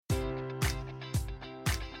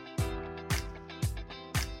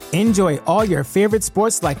Enjoy all your favorite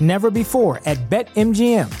sports like never before at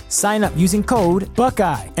BetMGM. Sign up using code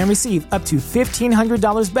Buckeye and receive up to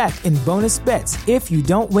 $1,500 back in bonus bets if you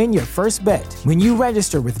don't win your first bet. When you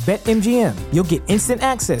register with BetMGM, you'll get instant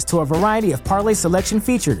access to a variety of parlay selection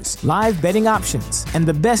features, live betting options, and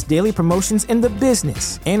the best daily promotions in the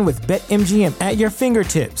business. And with BetMGM at your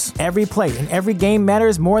fingertips, every play and every game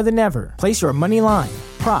matters more than ever. Place your money line,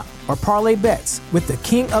 prop, or parlay bets with the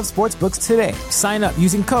king of sportsbooks today. Sign up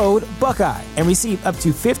using code Buckeye and receive up to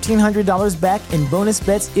 $1,500 back in bonus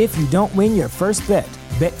bets if you don't win your first bet.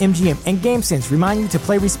 BetMGM and GameSense remind you to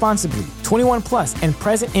play responsibly. 21 plus and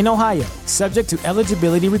present in Ohio, subject to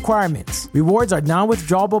eligibility requirements. Rewards are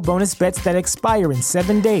non-withdrawable bonus bets that expire in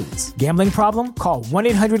 7 days. Gambling problem? Call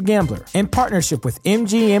 1-800-GAMBLER. In partnership with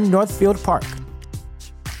MGM Northfield Park.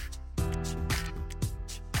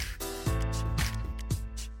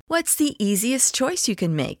 What's the easiest choice you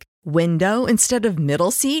can make? Window instead of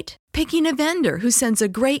middle seat? Picking a vendor who sends a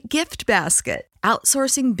great gift basket?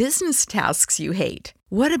 Outsourcing business tasks you hate?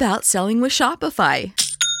 What about selling with Shopify?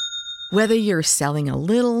 Whether you're selling a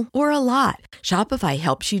little or a lot, Shopify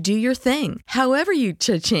helps you do your thing, however you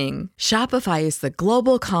cha-ching. Shopify is the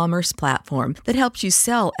global commerce platform that helps you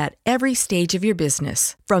sell at every stage of your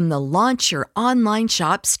business. From the launch your online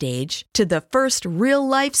shop stage to the first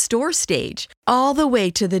real-life store stage, all the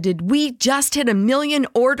way to the did we just hit 1 million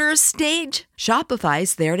orders stage.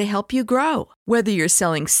 Shopify's there to help you grow. Whether you're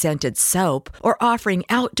selling scented soap or offering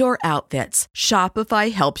outdoor outfits,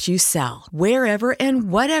 Shopify helps you sell. Wherever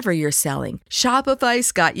and whatever you're selling,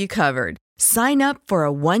 Shopify's got you covered. Sign up for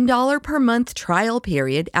a $1 per month trial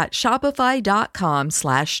period at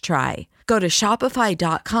shopify.com/try. Go to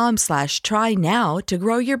shopify.com/try now to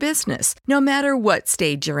grow your business, no matter what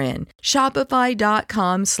stage you're in.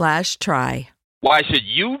 Shopify.com/try. Why should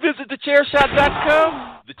you visit thechairshot.com?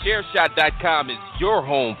 Thechairshot.com is your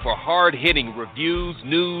home for hard-hitting reviews,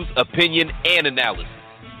 news, opinion, and analysis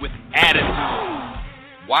with attitude.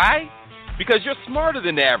 Why? Because you're smarter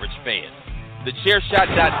than the average fan.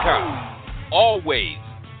 Thechairshot.com. Always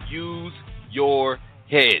use your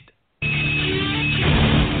head.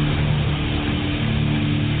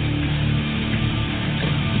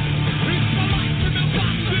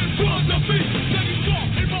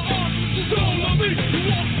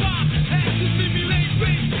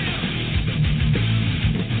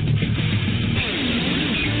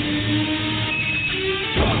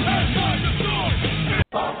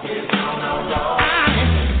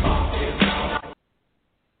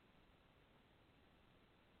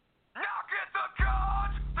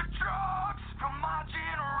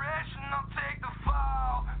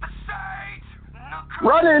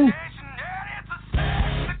 Running.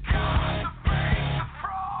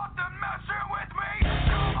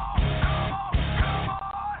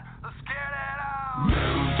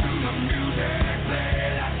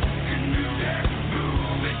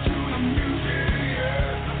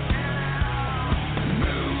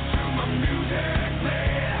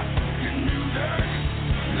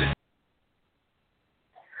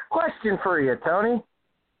 Question for you, Tony.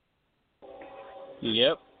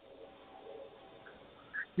 Yep.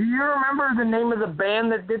 Do you remember the name of the band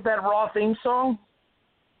that did that Raw theme song?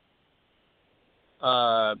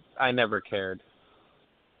 I never cared.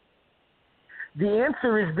 The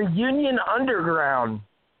answer is the Union Underground.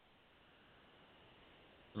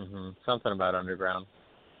 Something about underground.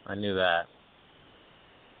 I knew that.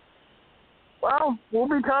 Well, we'll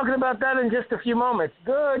be talking about that in just a few moments.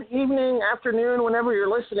 Good evening, afternoon, whenever you're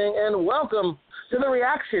listening, and welcome to the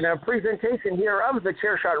reaction of presentation here of the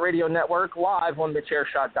Chairshot Radio Network, live on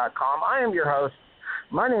thechairshot.com. I am your host.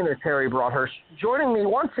 My name is Terry Broadhurst. Joining me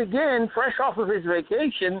once again, fresh off of his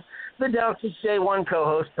vacation, the Down 6 Day 1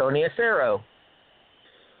 co-host, Tony Acero.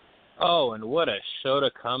 Oh, and what a show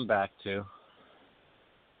to come back to.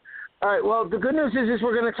 All right, well, the good news is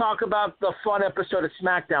we're going to talk about the fun episode of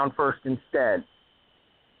SmackDown first instead.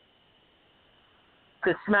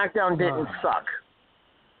 Because SmackDown didn't suck.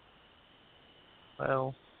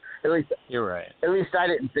 Well, at least you're right. At least I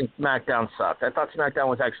didn't think SmackDown sucked. I thought SmackDown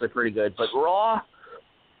was actually pretty good. But Raw,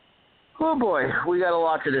 oh boy, we got a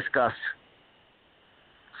lot to discuss.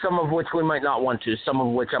 Some of which we might not want to. Some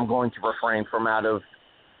of which I'm going to refrain from out of,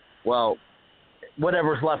 well,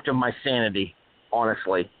 whatever's left of my sanity,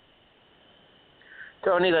 honestly.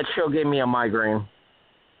 Tony, that show gave me a migraine.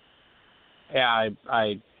 Yeah,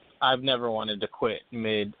 I've never wanted to quit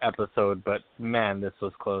mid-episode, but man, this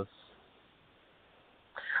was close.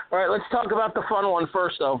 All right, let's talk about the fun one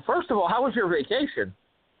first, though. First of all, how was your vacation?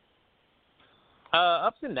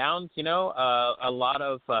 Ups and downs, a lot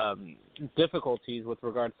of difficulties with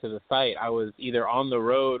regards to the site. I was either on the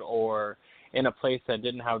road or in a place that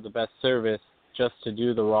didn't have the best service just to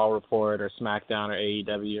do the Raw report or SmackDown or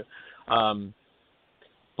AEW.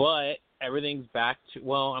 But everything's back to,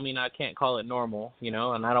 well, I mean, I can't call it normal, you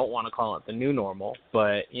know, and I don't want to call it the new normal,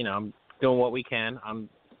 but, you know, I'm doing what we can. I'm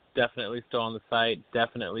definitely still on the site,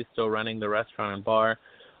 definitely still running the restaurant and bar.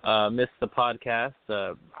 Missed the podcast.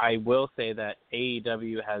 I will say that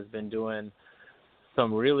AEW has been doing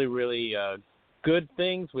some really, really good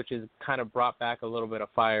things, which has kind of brought back a little bit of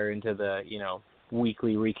fire into the, you know,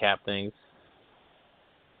 weekly recap things.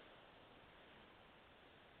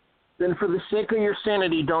 Then for the sake of your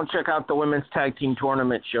sanity, don't check out the women's tag team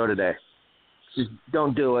tournament show today. Just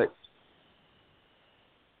don't do it.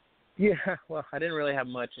 Yeah, well, I didn't really have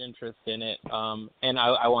much interest in it. And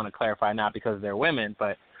I want to clarify, not because they're women,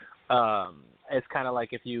 but it's kind of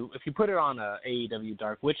like if you put it on a AEW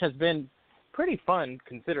Dark, which has been pretty fun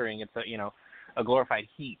considering it's a glorified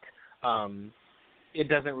heat. It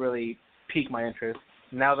doesn't really pique my interest.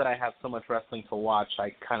 Now that I have so much wrestling to watch,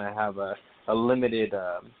 I kind of have a limited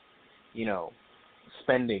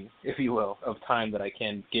spending, if you will, of time that I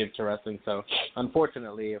can give to wrestling. So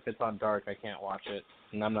unfortunately, if it's on Dark, I can't watch it,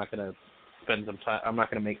 and I'm not going to spend some time. I'm not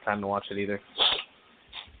going to make time to watch it either.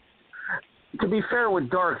 To be fair with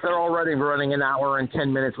Dark, they're already running an hour and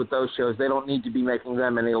 10 minutes with those shows. They don't need to be making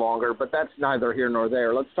them any longer, but that's neither here nor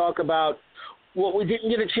there. Let's talk about what we didn't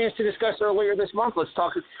get a chance to discuss earlier this month. Let's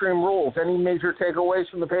talk Extreme Rules. Any major takeaways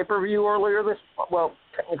from the pay-per-view earlier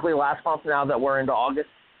technically last month now that we're into August?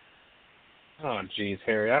 Oh, geez,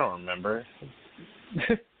 Harry, I don't remember.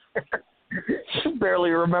 You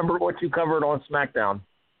barely remember what you covered on SmackDown.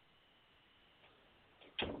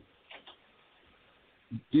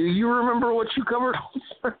 Do you remember what you covered on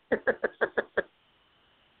SmackDown?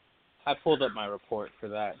 I pulled up my report for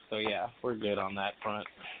that, so yeah, we're good on that front.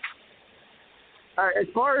 All right, as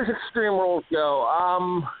far as Extreme Rules go,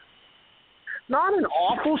 not an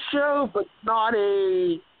awful show, but not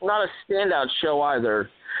a standout show either.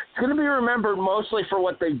 It's going to be remembered mostly for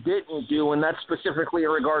what they didn't do, and that's specifically in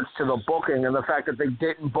regards to the booking and the fact that they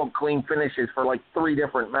didn't book clean finishes for like 3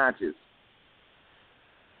 different matches.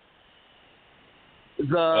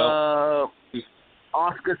 The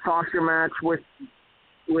Asuka Sasha match with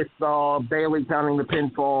Bayley counting the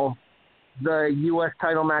pinfall. The U.S.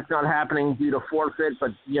 title match not happening due to forfeit,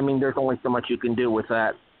 but, I mean, there's only so much you can do with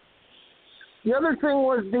that. The other thing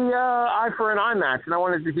was the eye for an eye match, and I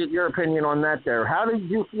wanted to get your opinion on that there. How did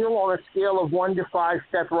you feel on a scale of 1 to 5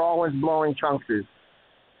 Seth Rollins blowing chunks?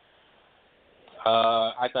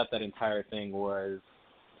 I thought that entire thing was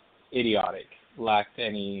idiotic. Lacked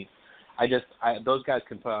any... those guys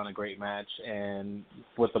can put on a great match, and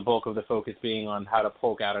with the bulk of the focus being on how to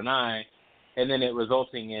poke out an eye, and then it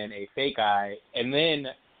resulting in a fake eye, and then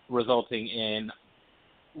resulting in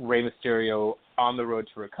Rey Mysterio on the road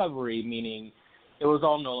to recovery, meaning it was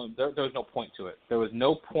all there was no point to it. There was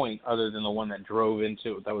no point other than the one that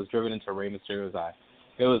was driven into Rey Mysterio's eye.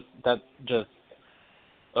 It was that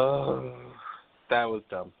was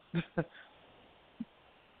dumb.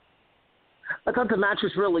 I thought the match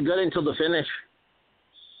was really good until the finish.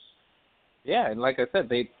 Yeah, and like I said,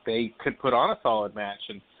 they could put on a solid match,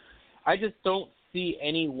 and I just don't see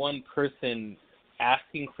any one person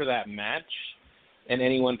asking for that match and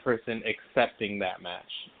any one person accepting that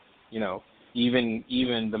match. You know, even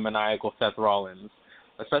the maniacal Seth Rollins,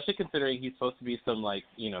 especially considering he's supposed to be some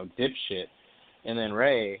dipshit, and then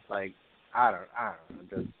Ray, I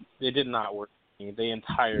don't know, it did not work for me, the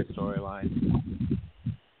entire storyline.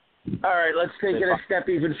 All right, let's take it a step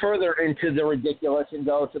even further into the ridiculous and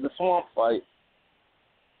go to the swamp fight.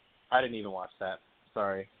 I didn't even watch that.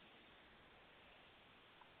 Sorry.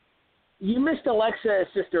 You missed Alexa as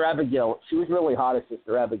Sister Abigail. She was really hot as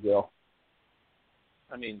Sister Abigail.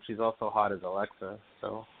 I mean, she's also hot as Alexa,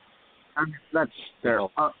 so. That's fair.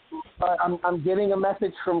 I'm getting a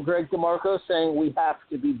message from Greg DeMarco saying we have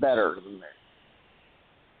to be better than that.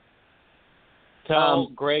 Tell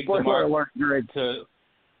Greg DeMarco to...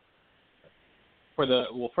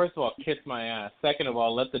 first of all, kiss my ass. Second of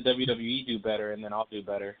all, let the WWE do better, and then I'll do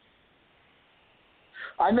better.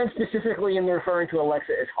 I meant specifically in referring to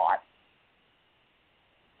Alexa as hot.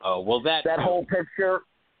 Oh, well, that whole picture.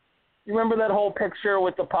 You remember that whole picture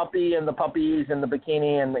with the puppy and the puppies and the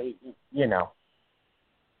bikini and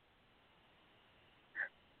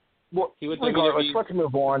Well, let's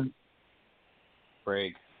move on.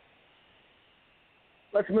 Greg.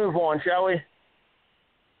 Let's move on, shall we?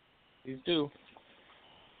 Please do.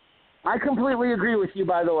 I completely agree with you,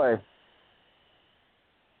 by the way.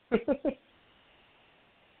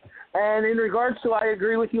 And in regards to I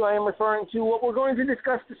agree with you, I am referring to what we're going to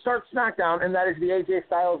discuss to start SmackDown, and that is the AJ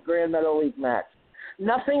Styles Grand Metal League match.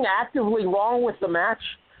 nothing actively wrong with the match,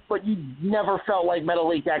 but you never felt like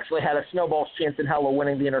Metalik actually had a snowball's chance in hell of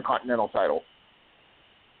winning the Intercontinental title.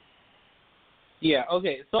 Yeah,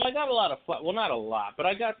 okay, so I got a lot of well, not a lot, but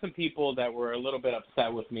I got some people that were a little bit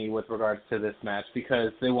upset with me with regards to this match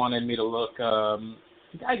because they wanted me to look,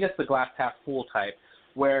 I guess, the glass half full type,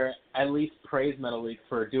 where at least praise Metalik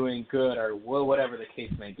for doing good or whatever the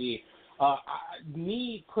case may be.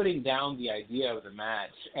 Me putting down the idea of the match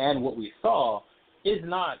and what we saw is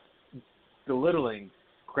not belittling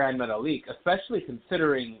Grand Metalik, especially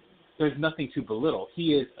considering there's nothing to belittle.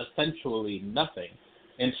 He is essentially nothing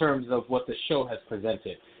in terms of what the show has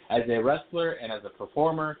presented. As a wrestler and as a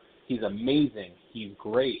performer, he's amazing. He's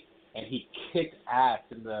great. And he kicked ass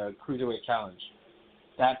in the Cruiserweight Challenge.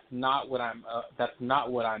 That's not what I'm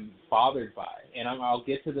bothered by. And I'll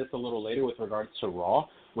get to this a little later with regards to Raw.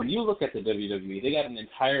 When you look at the WWE, they got an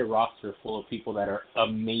entire roster full of people that are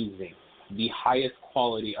amazing, the highest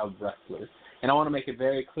quality of wrestlers. And I want to make it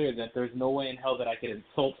very clear that there's no way in hell that I could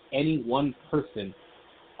insult any one person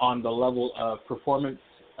on the level of performance,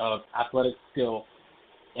 of athletic skill,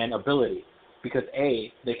 and ability. Because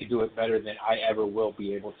A, they could do it better than I ever will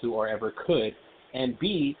be able to or ever could. And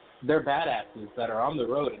B, they're badasses that are on the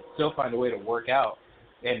road and still find a way to work out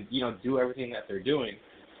and, do everything that they're doing.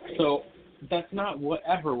 So that's not what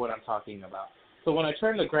I'm talking about. So when I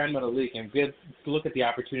turn to Grand Metalik and look at the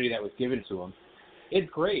opportunity that was given to him, it's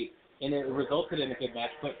great. And it resulted in a good match.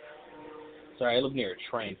 But, sorry, I live near a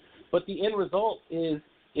train. But the end result is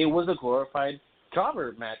it was a glorified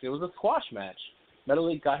jobber match. It was a squash match.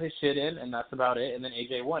 Metalik got his shit in, and that's about it, and then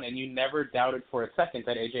AJ won. And you never doubted for a second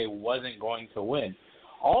that AJ wasn't going to win.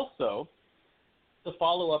 Also, the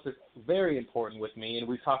follow-up is very important with me, and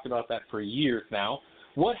we've talked about that for years now.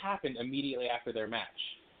 What happened immediately after their match?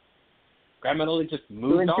 Grand Metalik just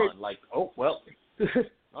moved on, like, oh, well,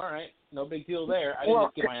 all right, no big deal there. I didn't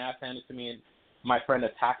just get my ass handed to me and my friend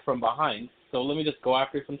attacked from behind, so let me just go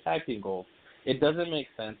after some tag team goals. It doesn't make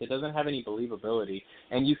sense. It doesn't have any believability.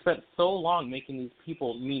 And you spent so long making these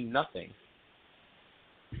people mean nothing.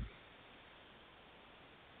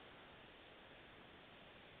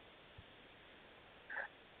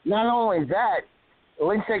 Not only that,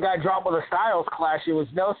 Lindsay got dropped with a Styles Clash. He was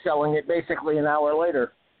no-selling it basically an hour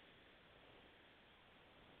later.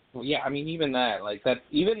 Well, yeah, I mean, even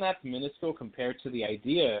that's minuscule compared to the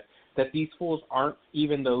idea that these fools aren't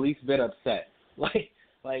even the least bit upset.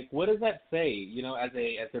 Like, what does that say, as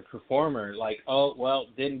a performer? Like, oh, well,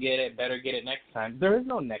 didn't get it, better get it next time. There is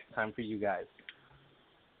no next time for you guys.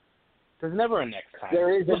 There's never a next time.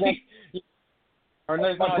 There is a next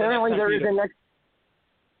apparently there is a next.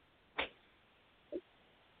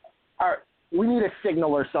 All right, we need a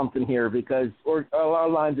signal or something here because our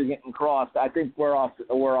lines are getting crossed. I think we're off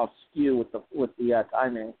skew with the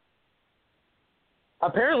timing.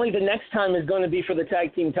 Apparently, the next time is going to be for the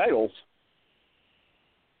tag team titles.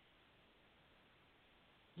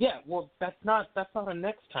 Yeah, well, that's not a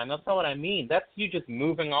next time. That's not what I mean. That's you just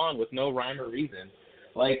moving on with no rhyme or reason.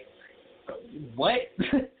 Like, what?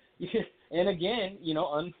 And again,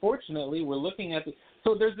 unfortunately, we're looking at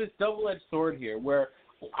so there's this double-edged sword here where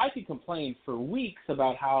I could complain for weeks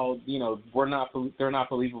about how, they're not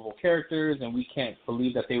believable characters and we can't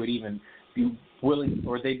believe that they would even be willing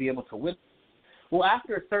or they'd be able to win. Well,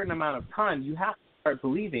 after a certain amount of time, you have to start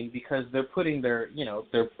believing because they're putting their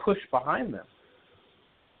push behind them.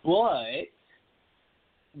 But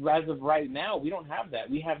as of right now, we don't have that.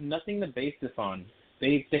 We have nothing to base this on.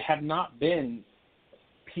 They have not been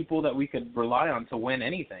people that we could rely on to win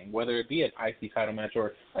anything, whether it be an IC title match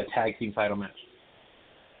or a tag team title match.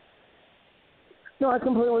 No, I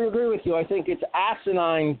completely agree with you. I think it's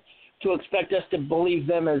asinine to expect us to believe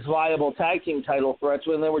them as viable tag team title threats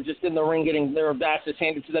when they were just in the ring getting their asses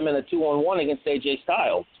handed to them in a 2-on-1 against AJ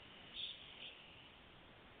Styles.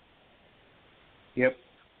 Yep.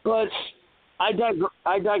 But I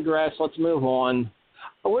digress. Let's move on.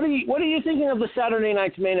 What are you thinking of the Saturday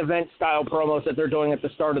night's main event style promos that they're doing at the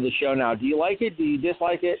start of the show now? Do you like it? Do you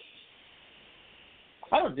dislike it?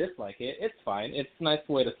 I don't dislike it. It's fine. It's a nice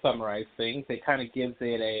way to summarize things. It kind of gives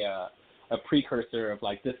it a precursor of,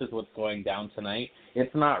 like, this is what's going down tonight.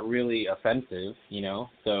 It's not really offensive,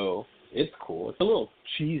 so it's cool. It's a little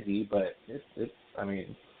cheesy, but it's I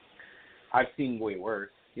mean, I've seen way worse.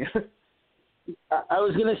 I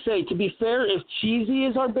was going to say, to be fair, if cheesy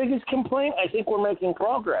is our biggest complaint, I think we're making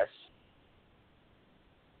progress.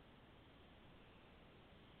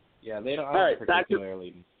 Yeah, they don't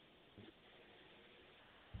particularly.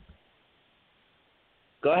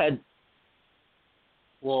 Go ahead.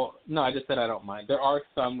 Well, no, I just said I don't mind. There are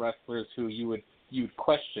some wrestlers who you would you'd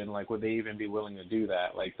question, like, would they even be willing to do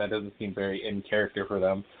that? Like, that doesn't seem very in character for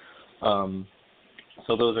them.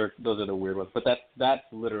 So those are the weird ones. But that's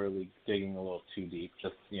literally digging a little too deep.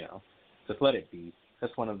 Just let it be.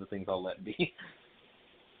 That's one of the things I'll let be.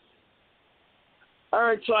 All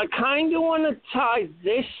right, so I kind of want to tie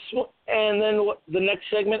this and then the next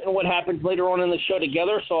segment and what happens later on in the show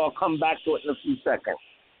together, so I'll come back to it in a few seconds.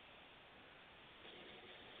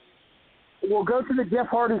 We'll go to the Jeff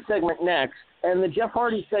Hardy segment next, and the Jeff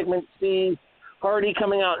Hardy segment sees Hardy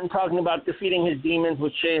coming out and talking about defeating his demons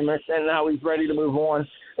with Sheamus and how he's ready to move on.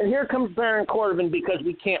 And here comes Baron Corbin because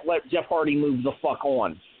we can't let Jeff Hardy move the fuck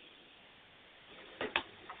on.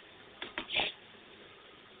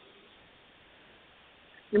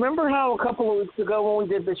 You remember how a couple of weeks ago when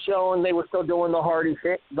we did the show and they were still doing the Hardy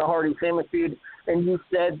Famous feud, and you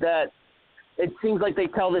said that it seems like they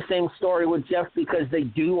tell the same story with Jeff because they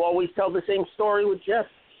do always tell the same story with Jeff?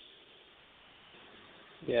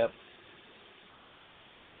 Yep.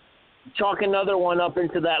 Chalk another one up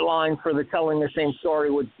into that line for the telling the same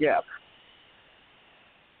story with Jeff.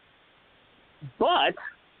 But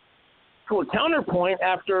to a counterpoint,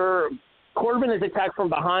 after Corbin is attacked from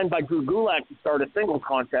behind by Drew Gulak to start a singles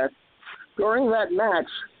contest, during that match,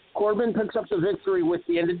 Corbin picks up the victory with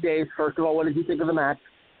the end of days. First of all, what did you think of the match?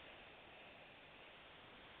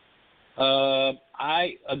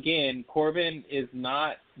 Corbin is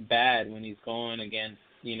not bad when he's going against,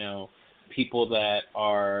 people that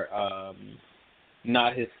are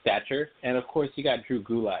not his stature. And, of course, you got Drew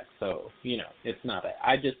Gulak, so, it's not bad.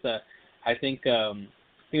 I think it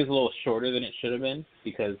was a little shorter than it should have been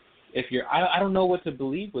because I don't know what to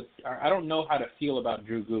believe I don't know how to feel about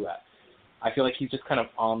Drew Gulak. I feel like he's just kind of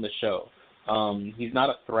on the show. He's not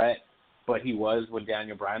a threat, but he was when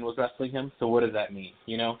Daniel Bryan was wrestling him, so what does that mean,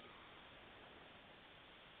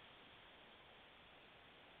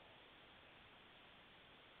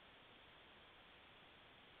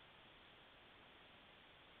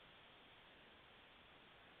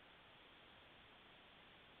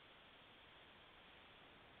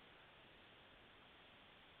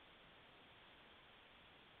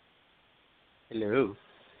 Hello.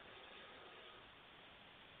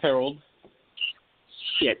 Harold.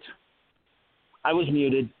 Shit. I was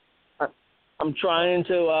muted. I'm trying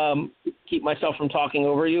to keep myself from talking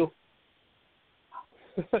over you.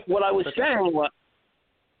 What I was saying,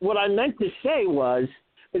 what I meant to say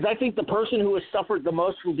is I think the person who has suffered the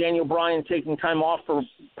most from Daniel Bryan taking time off for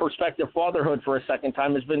prospective fatherhood for a second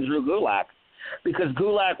time has been Drew Gulak. Because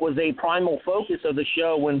Gulak was a primal focus of the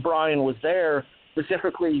show when Bryan was there,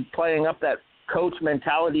 specifically playing up that coach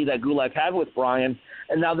mentality that Gulak had with Bryan,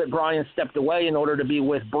 and now that Bryan stepped away in order to be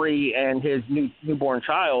with Brie and his newborn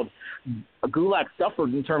child, Gulak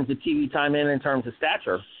suffered in terms of TV time and in terms of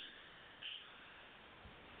stature.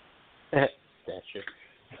 Stature.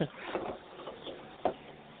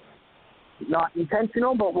 Not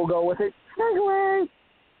intentional, but we'll go with it. Anyway.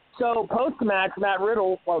 So post-match,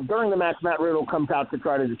 during the match, Matt Riddle comes out to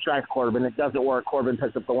try to distract Corbin. It doesn't work. Corbin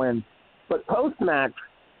picks up the win. But post-match,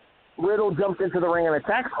 Riddle jumps into the ring and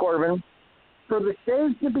attacks Corbin for the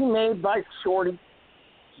save to be made by Shorty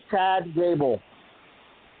Chad Gable.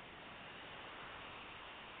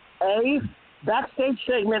 A backstage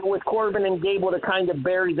segment with Corbin and Gable to kind of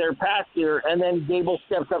bury their past here, and then Gable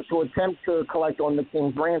steps up to attempt to collect on the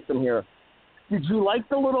King's ransom here. Did you like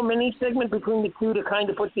the little mini segment between the two to kind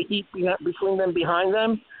of put the heat between them behind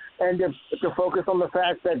them and to focus on the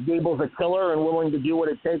fact that Gable's a killer and willing to do what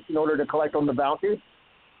it takes in order to collect on the bounty?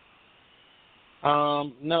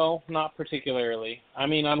 No, not particularly. I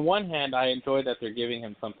mean, on one hand, I enjoy that they're giving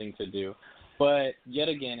him something to do, but yet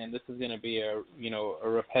again, and this is going to be a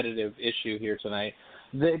repetitive issue here tonight,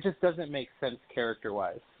 it just doesn't make sense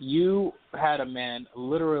character-wise. You had a man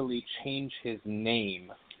literally change his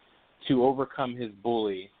name to overcome his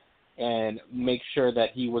bully and make sure that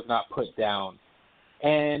he was not put down,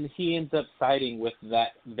 and he ends up siding with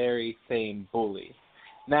that very same bully.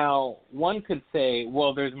 Now, one could say,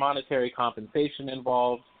 well, there's monetary compensation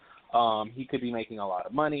involved. He could be making a lot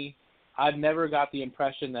of money. I've never got the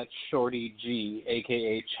impression that Shorty G,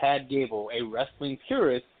 a.k.a. Chad Gable, a wrestling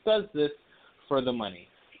purist, does this for the money.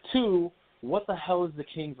 2, what the hell is the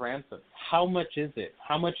King's ransom? How much is it?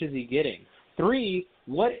 How much is he getting? 3,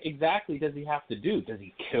 what exactly does he have to do? Does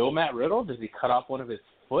he kill Matt Riddle? Does he cut off one of his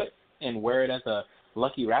foot and wear it as a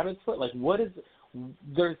Lucky Rabbit's foot? Like, what is –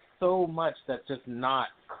 there's so much that's just not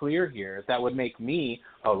clear here that would make me,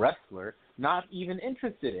 a wrestler, not even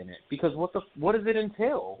interested in it. Because what does it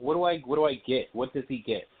entail? What do I get? What does he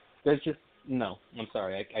get? There's just – no, I'm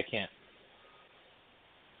sorry, I can't.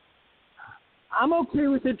 I'm okay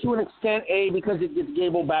with it to an extent, A, because it gets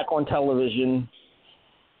Gable back on television,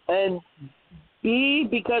 And B,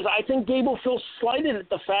 because I think Gable feels slighted at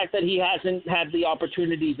the fact that he hasn't had the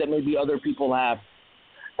opportunities that maybe other people have.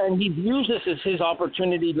 And he views this as his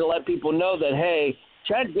opportunity to let people know that, hey,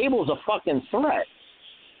 Chad Gable's a fucking threat.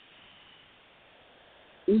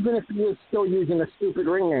 Even if he is still using a stupid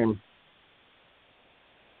ring name.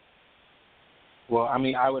 Well, I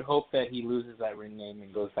mean, I would hope that he loses that ring name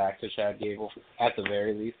and goes back to Chad Gable at the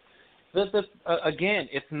very least. Again,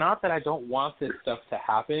 it's not that I don't want this stuff to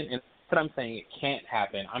happen. It's that I'm saying it can't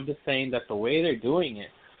happen. I'm just saying that the way they're doing it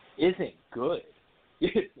isn't good.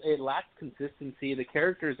 It lacks consistency. The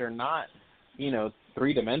characters are not,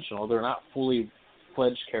 three-dimensional. They're not fully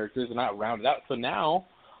fledged characters. They're not rounded out. So now,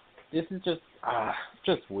 this is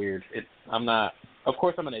just weird. Of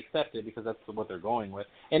course I'm going to accept it because that's what they're going with.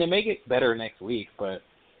 And it may get better next week, but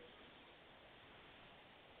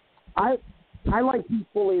I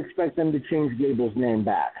fully expect them to change Gable's name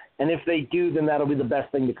back. And if they do, then that'll be the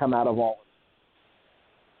best thing to come out of all.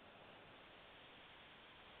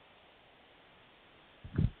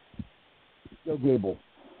 Go Gable.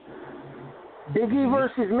 Big E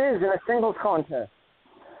versus Miz in a singles contest.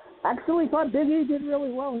 Actually thought Big E did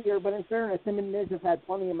really well here, but in fairness, him and Miz have had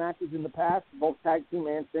plenty of matches in the past, both tag team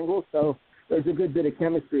and singles, so there's a good bit of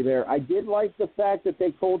chemistry there. I did like the fact that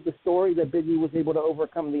they told the story that Big E was able to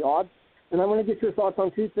overcome the odds. And I'm going to get your thoughts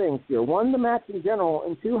on two things here. One, the match in general,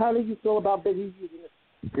 and two, how did you feel about Big E using it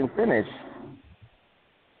in finish?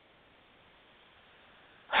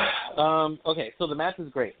 Okay, so the match was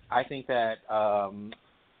great. I think that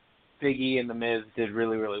Big E and The Miz did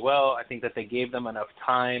really, really well. I think that they gave them enough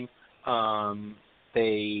time.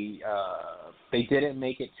 They didn't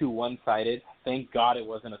make it too one-sided. Thank God it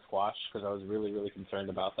wasn't a squash because I was really, really concerned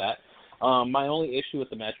about that. My only issue with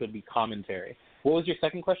the match would be commentary. What was your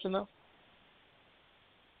second question, though?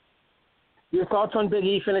 Your thoughts on Big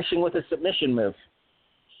E finishing with a submission move?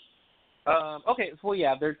 Okay, well,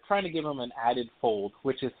 yeah, they're trying to give him an added fold,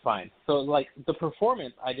 which is fine. So, like, the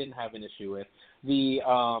performance, I didn't have an issue with. The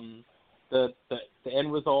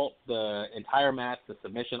end result, the entire match, the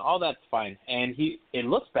submission, all that's fine. And it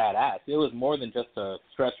looks badass. It was more than just a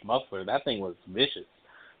stretch muffler. That thing was vicious.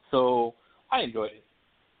 So, I enjoyed it.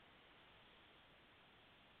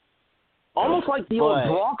 Almost like the old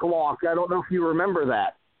Brock Lock. I don't know if you remember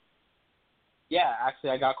that. Yeah,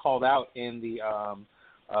 actually, I got called out in the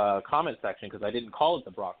comment section because I didn't call it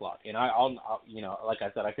the Brock Lock, and I'll like I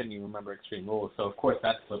said, I couldn't even remember Extreme Rules, so of course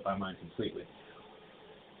that slipped my mind completely.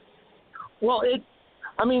 Well,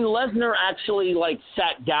 Lesnar actually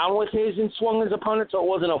sat down with his and swung his opponent, so it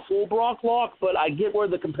wasn't a full Brock Lock, but I get where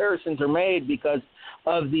the comparisons are made because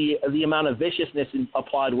of the amount of viciousness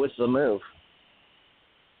applied with the move.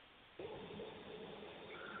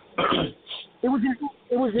 It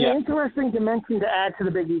was an interesting dimension to add to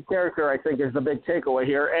the Big E character, I think, is the big takeaway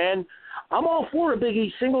here. And I'm all for a Big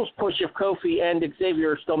E singles push if Kofi and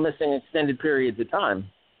Xavier are still missing extended periods of time.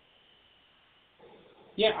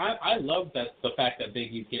 Yeah, I love the fact that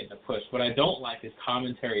Big E's getting a push. What I don't like is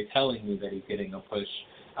commentary telling me that he's getting a push.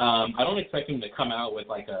 I don't expect him to come out with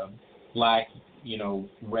a black,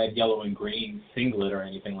 red, yellow, and green singlet or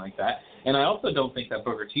anything like that. And I also don't think that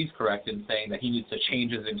Booker T's correct in saying that he needs to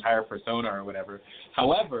change his entire persona or whatever.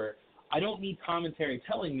 However, I don't need commentary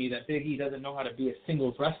telling me that Big E doesn't know how to be a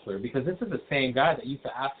singles wrestler because this is the same guy that used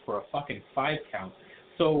to ask for a fucking 5 count.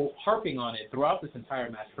 So harping on it throughout this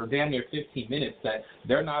entire match for damn near 15 minutes that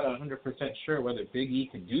they're not 100% sure whether Big E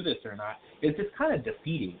can do this or not is just kind of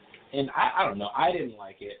defeating. And I don't know. I didn't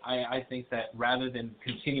like it. I think that rather than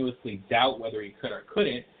continuously doubt whether he could or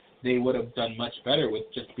couldn't, they would have done much better with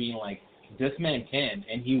just being like, this man can,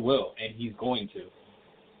 and he will, and he's going to.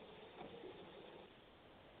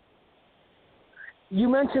 You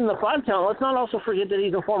mentioned the 5 count. Let's not also forget that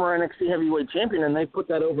he's a former NXT heavyweight champion, and they put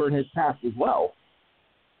that over in his past as well.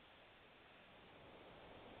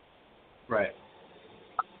 Right.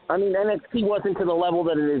 I mean, NXT wasn't to the level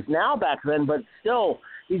that it is now back then, but still,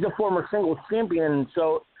 he's a former singles champion.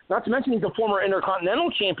 So, not to mention he's a former Intercontinental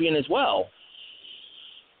champion as well.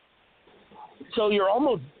 So you're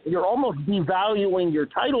almost devaluing your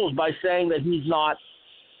titles by saying that he's not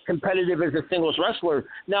competitive as a singles wrestler.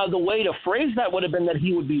 Now, the way to phrase that would have been that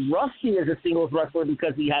he would be rusty as a singles wrestler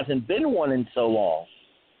because he hasn't been one in so long.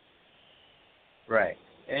 Right.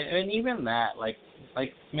 And even that,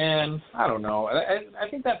 man, I don't know. I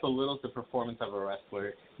think that belittles the performance of a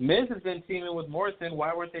wrestler. Miz has been teaming with Morrison.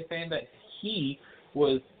 Why weren't they saying that he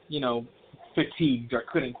was, fatigued or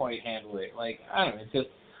couldn't quite handle it? I don't know.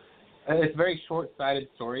 It's very short-sighted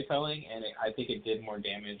storytelling, and I think it did more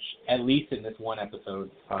damage, at least in this one episode,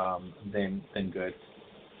 than good.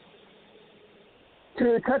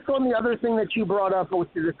 To touch on the other thing that you brought up with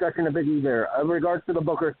the discussion of Big E there, in regards to the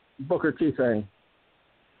Booker T thing.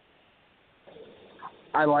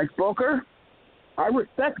 I like Booker. I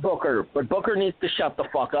respect Booker, but Booker needs to shut the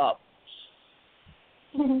fuck up.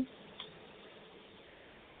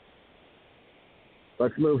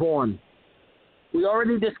 Let's move on. We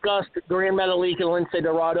already discussed Grand Metalik and Lince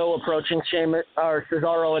Dorado approaching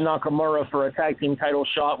Cesaro and Nakamura for a tag team title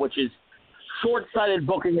shot, which is short-sighted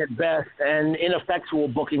booking at best and ineffectual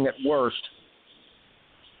booking at worst.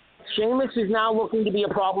 Sheamus is now looking to be a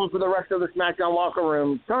problem for the rest of the SmackDown locker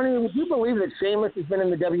room. Tony, would you believe that Sheamus has been in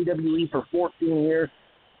the WWE for 14 years?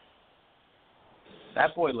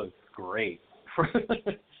 That boy looks great.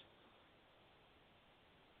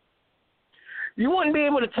 You wouldn't be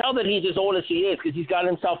able to tell that he's as old as he is because he's got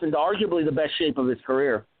himself into arguably the best shape of his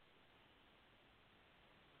career.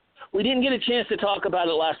 We didn't get a chance to talk about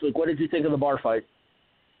it last week. What did you think of the bar fight?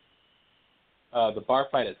 The bar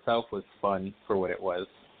fight itself was fun for what it was.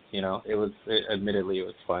 You know, admittedly it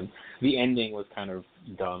was fun. The ending was kind of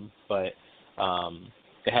dumb, but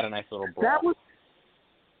it had a nice little brawl.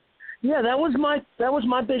 That was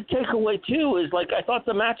my big takeaway too. Is like I thought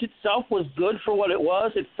the match itself was good for what it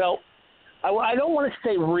was. It felt I don't want to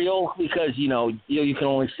say real because you can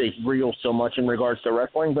only say real so much in regards to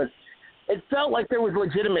wrestling, but it felt like there was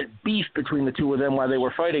legitimate beef between the two of them while they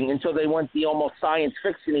were fighting until they went the almost science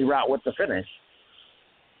fiction-y route with the finish.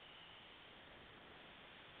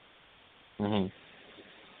 Mm-hmm.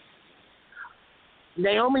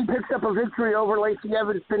 Naomi picks up a victory over Lacey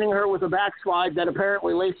Evans, pinning her with a backslide that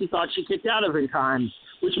apparently Lacey thought she kicked out of in time,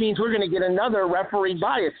 which means we're going to get another referee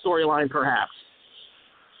bias storyline perhaps.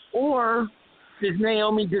 Or does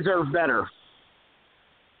Naomi deserve better?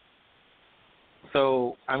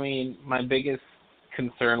 So, I mean, my biggest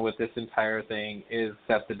concern with this entire thing is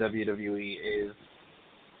that the WWE is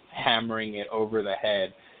hammering it over the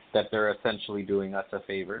head that they're essentially doing us a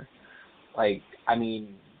favor. Like, I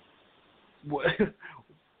mean,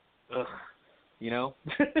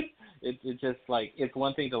 it's just like, it's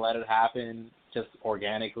one thing to let it happen just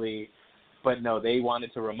organically, but no, they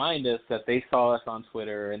wanted to remind us that they saw us on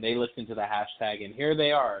Twitter and they listened to the hashtag, and here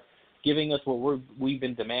they are giving us what we've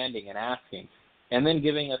been demanding and asking, and then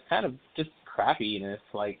giving us kind of just crappiness.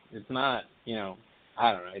 Like, it's not,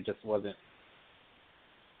 I don't know, it just wasn't.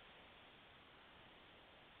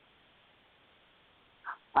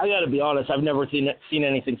 I got to be honest, I've never seen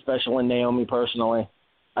anything special in Naomi personally.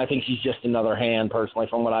 I think she's just another hand personally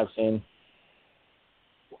from what I've seen.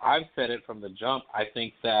 I've said it from the jump. I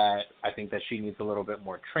think that she needs a little bit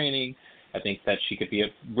more training. I think that she could be a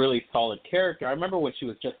really solid character. I remember when she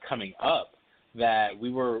was just coming up that we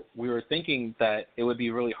were thinking that it would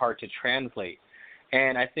be really hard to translate.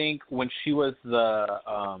 And I think when she was she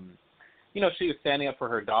was standing up for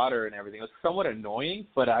her daughter and everything, it was somewhat annoying,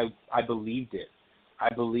 but I believed it. I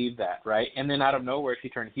believed that, right? And then out of nowhere, she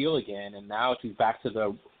turned heel again, and now she's back to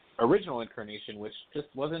the original incarnation, which just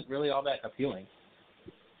wasn't really all that appealing.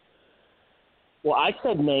 Well, I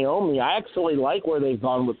said Naomi. I actually like where they've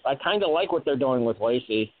gone with. I kind of like what they're doing with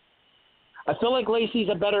Lacey. I feel like Lacey's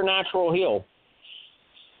a better natural heel.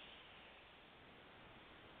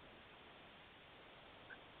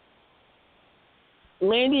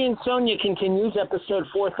 Mandy and Sonya continues episode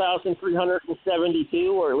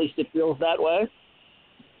 4,372, or at least it feels that way.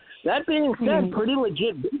 That being said, pretty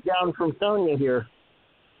legit beatdown from Sonya here.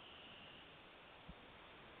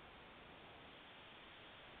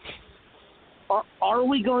 Are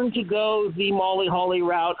we going to go the Molly Holly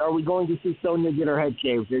route? Are we going to see Sonya get her head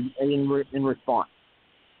shaved in response?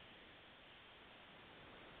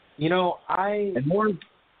 I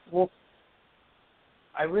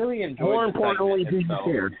really enjoy. More importantly, do you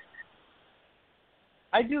care?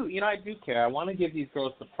 I do. I do care. I want to give these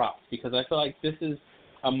girls the props because I feel like this is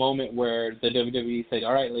a moment where the WWE said,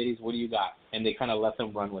 "All right, ladies, what do you got?" And they kind of let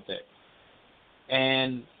them run with it.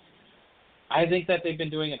 And I think that they've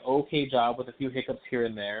been doing an okay job with a few hiccups here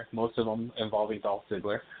and there, most of them involving Dolph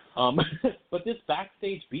Ziggler. But this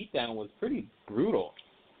backstage beatdown was pretty brutal.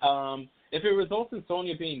 If it results in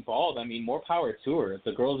Sonya being bald, I mean, more power to her. If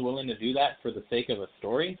the girl's willing to do that for the sake of a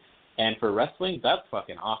story and for wrestling, that's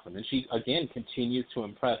fucking awesome. And she, again, continues to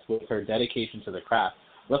impress with her dedication to the craft.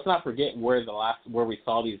 Let's not forget where we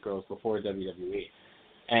saw these girls before WWE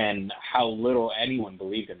and how little anyone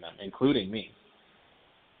believed in them, including me.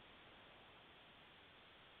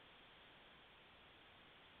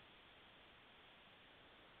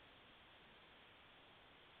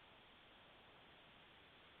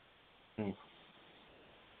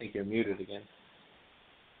 I think you're muted again.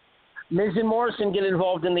 Miz and Morrison get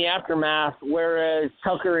involved in the aftermath, whereas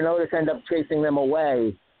Tucker and Otis end up chasing them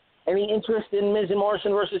away. Any interest in Miz and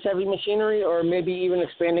Morrison versus Heavy Machinery, or maybe even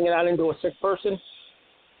expanding it out into a sick person?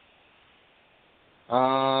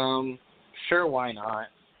 Sure, why not?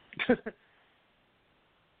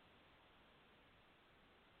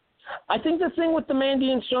 I think the thing with the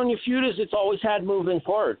Mandy and Sonya feud is it's always had moving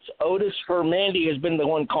parts. Otis for Mandy has been the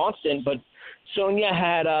one constant, but Sonya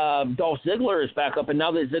had Dolph Ziggler as backup, and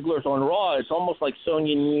now that Ziggler's on Raw, it's almost like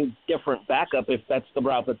Sonya needs different backup if that's the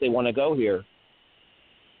route that they want to go here.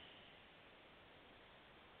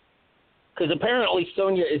 Because apparently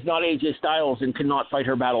Sonya is not AJ Styles and cannot fight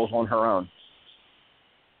her battles on her own.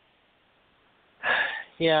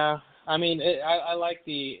 Yeah, I mean, I like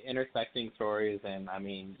the intersecting stories, and I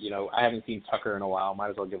mean, you know, I haven't seen Tucker in a while.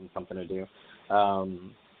 Might as well give him something to do.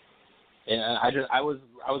 And I was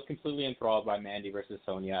completely enthralled by Mandy versus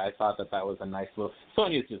Sonya. I thought that was a nice little.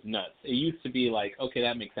 Sonya's just nuts. It used to be like, okay,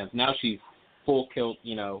 that makes sense. Now she's full tilt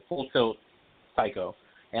psycho,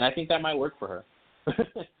 and I think that might work for her.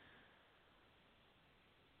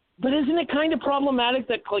 But isn't it kind of problematic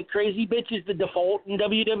that like crazy bitch is the default in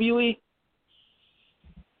WWE?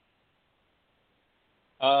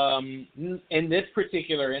 In this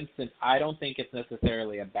particular instance, I don't think it's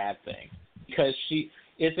necessarily a bad thing because she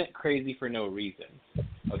isn't crazy for no reason.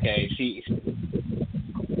 Okay, she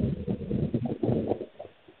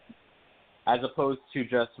as opposed to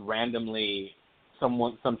just randomly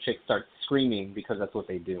some chick starts screaming because that's what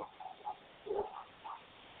they do.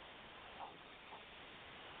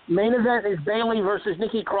 Main event is Bayley versus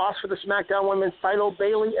Nikki Cross for the SmackDown Women's title.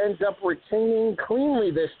 Bayley ends up retaining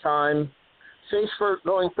cleanly this time.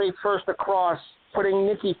 Going face first across, putting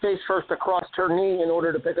Nikki face first across her knee in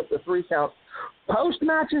order to pick up the 3 count.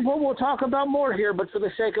 Post-match is what we'll talk about more here, but for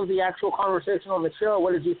the sake of the actual conversation on the show,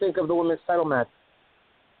 what did you think of the women's title match?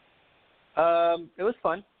 It was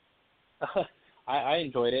fun. I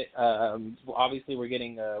enjoyed it. Obviously, we're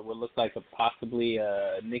getting what looks like possibly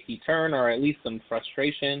a Nikki turn or at least some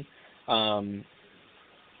frustration.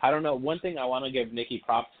 I don't know. One thing I want to give Nikki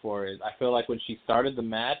props for is I feel like when she started the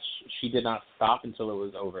match, she did not stop until it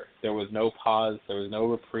was over. There was no pause. There was no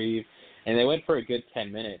reprieve. And they went for a good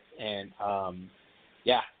 10 minutes. And,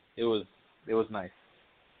 yeah, it was nice.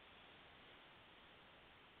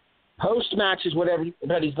 Post-match is what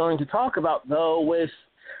everybody's going to talk about, though, with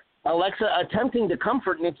Alexa attempting to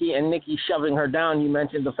comfort Nikki and Nikki shoving her down. You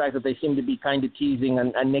mentioned the fact that they seem to be kind of teasing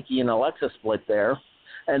a Nikki and Alexa split there,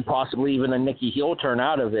 and possibly even a Nikki heel turn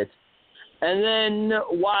out of it. And then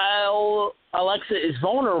while Alexa is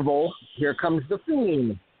vulnerable, here comes the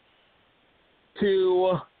Fiend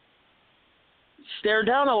to stare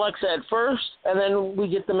down Alexa at first, and then we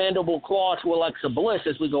get the mandible claw to Alexa Bliss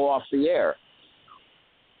as we go off the air.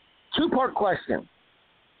 2-part question.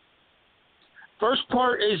 First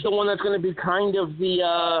part is the one that's going to be kind of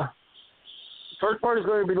the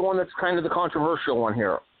controversial one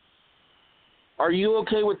here. Are you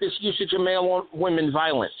okay with this usage of male-on-women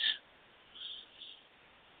violence?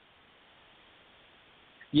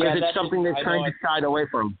 Yeah, it's something they've kind of shied away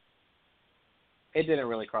from. It didn't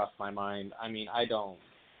really cross my mind. I mean, I don't.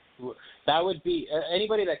 That would be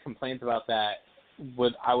anybody that complains about that.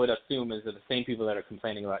 I would assume is the same people that are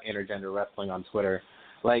complaining about intergender wrestling on Twitter.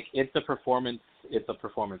 Like, it's a performance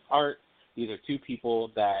art. These are 2 people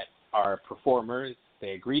that are performers.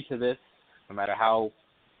 They agree to this, no matter how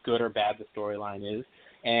good or bad the storyline is.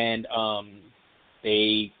 And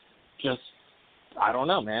they just, I don't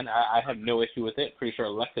know, man. I have no issue with it. Pretty sure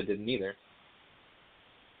Alexa didn't either.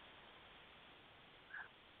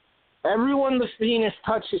 Everyone the Fiend has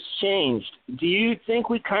touched has changed. Do you think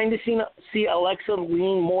we kind of see Alexa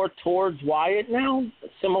lean more towards Wyatt now,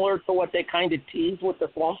 similar to what they kind of teased with the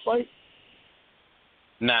Swamp fight?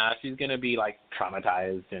 Nah, she's going to be, like,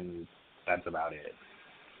 traumatized, and that's about it.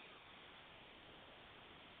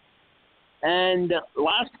 And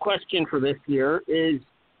last question for this year is,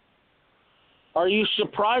 are you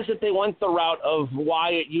surprised that they went the route of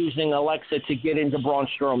Wyatt using Alexa to get into Braun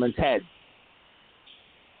Strowman's head?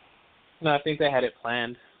 No, I think they had it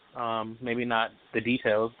planned. Maybe not the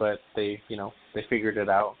details, but they figured it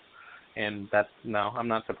out. And I'm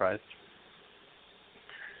not surprised.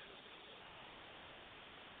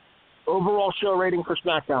 Overall show rating for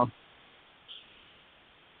SmackDown?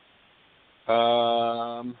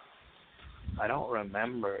 I don't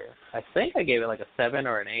remember. I think I gave it like a 7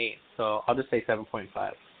 or an 8, so I'll just say 7.5.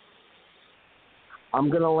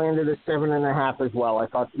 I'm going to land at a 7.5 as well. I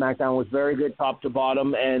thought SmackDown was very good top to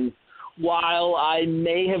bottom, and while I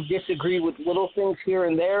may have disagreed with little things here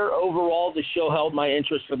and there, overall the show held my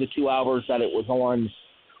interest for the 2 hours that it was on,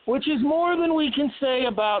 which is more than we can say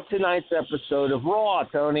about tonight's episode of Raw,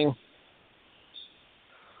 Tony.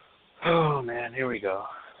 Oh, man, here we go.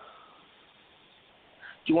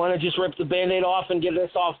 Do you want to just rip the Band-Aid off and get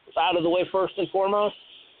this out of the way first and foremost?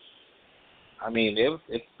 I mean,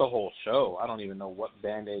 it's the whole show. I don't even know what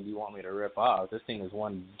Band-Aid you want me to rip off. This thing is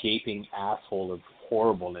one gaping asshole of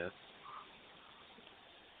horribleness.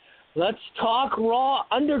 Let's talk Raw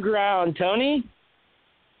Underground, Tony.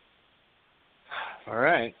 All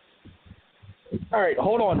right. All right,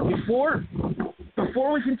 hold on.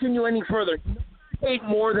 Before we continue any further, hate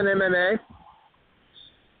more than MMA?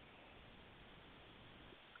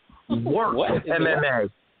 Work What? MMA.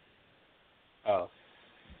 Oh.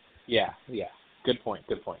 Yeah. Good point.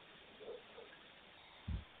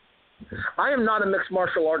 I am not a mixed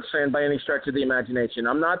martial arts fan by any stretch of the imagination.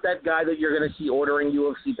 I'm not that guy that you're going to see ordering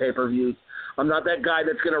UFC pay-per-views. I'm not that guy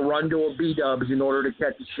that's going to run to a B-dubs in order to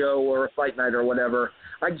catch a show or a fight night or whatever.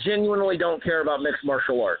 I genuinely don't care about mixed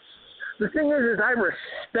martial arts. The thing is I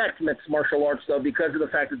respect mixed martial arts, though, because of the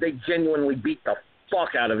fact that they genuinely beat the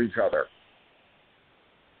fuck out of each other.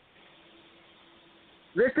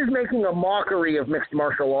 This is making a mockery of mixed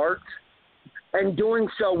martial arts and doing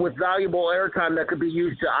so with valuable airtime that could be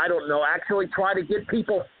used to, I don't know, actually try to get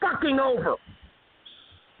people fucking over.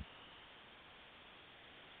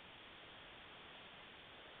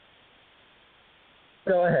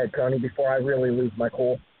 Go ahead, Tony, before I really lose my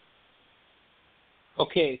cool.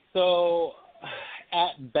 Okay, so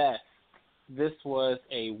at best, this was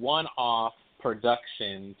a one-off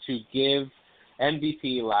production to give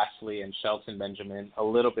MVP Lashley and Shelton Benjamin a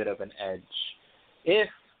little bit of an edge. If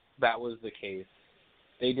that was the case,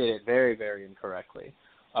 they did it very, very incorrectly.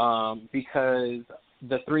 Because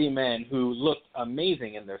the three men, who looked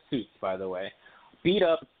amazing in their suits, by the way, beat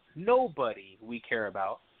up nobody we care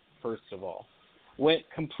about, first of all. Went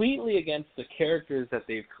completely against the characters that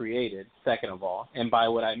they've created, second of all. And by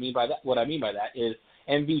what I mean by that is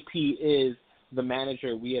MVP is the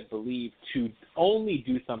manager we had believed to only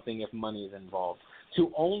do something if money is involved,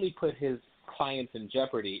 to only put his clients in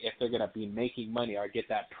jeopardy if they're going to be making money or get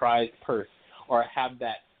that prize purse or have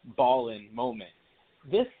that ball-in moment.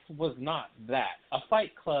 This was not that. A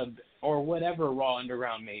Fight Club or whatever Raw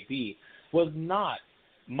Underground may be was not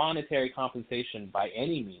monetary compensation by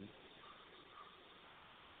any means.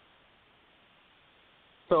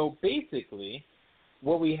 So basically,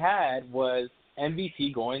 what we had was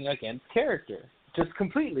MVP going against character, just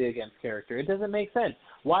completely against character. It doesn't make sense.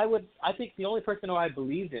 I think the only person who I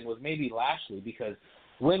believed in was maybe Lashley, because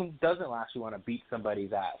when doesn't Lashley want to beat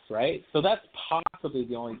somebody's ass, right? So that's possibly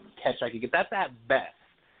the only catch I could get. That's at best.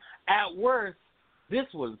 At worst, this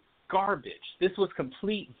was garbage. This was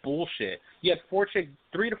complete bullshit. You had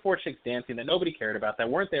 3 to 4 chicks dancing that nobody cared about, that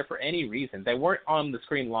weren't there for any reason. They weren't on the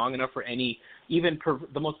screen long enough for any, even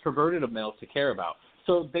the most perverted of males to care about.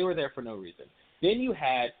 So they were there for no reason. Then you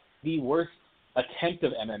had the worst attempt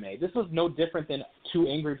of MMA. This was no different than two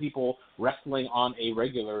angry people wrestling on a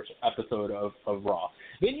regular episode of Raw.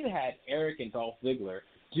 Then you had Eric and Dolph Ziggler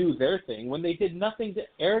do their thing when they did nothing.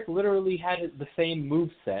 Eric literally had the same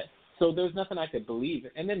moveset, so there's nothing I could believe.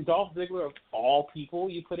 And then Dolph Ziggler, of all people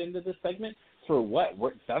you put into this segment, for what?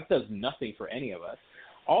 That does nothing for any of us.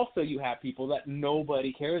 Also, you have people that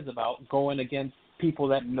nobody cares about going against people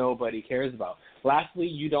that nobody cares about. Lastly,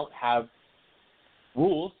 you don't have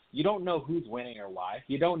rules. You don't know who's winning or why.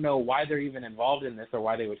 You don't know why they're even involved in this or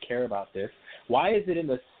why they would care about this. Why is it in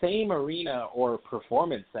the same arena or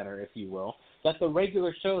performance center, if you will, that the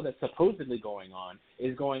regular show that's supposedly going on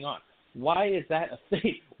is going on? Why is that a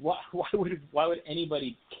thing? Why would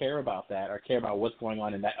anybody care about that or care about what's going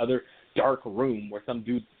on in that other dark room where some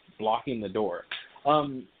dude's blocking the door?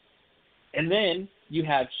 And then you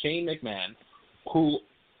have Shane McMahon, who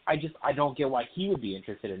I don't get why he would be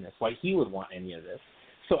interested in this, why he would want any of this.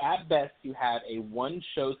 So at best, you have a one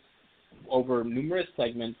show over numerous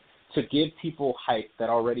segments to give people hype that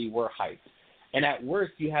already were hyped. And at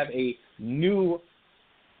worst, you have a new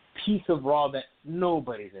piece of Raw that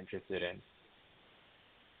nobody's interested in.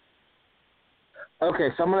 Okay,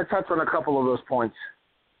 so I'm going to touch on a couple of those points.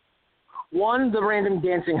 One, the random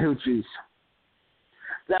dancing hoochies.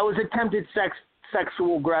 That was attempted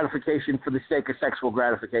sexual gratification for the sake of sexual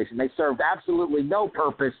gratification. They served absolutely no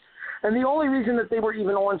purpose. And the only reason that they were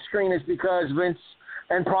even on screen is because Vince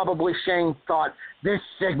and probably Shane thought this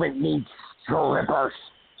segment needs strippers.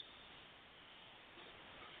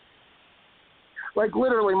 Like,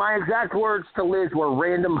 literally, my exact words to Liz were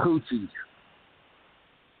random hoochies.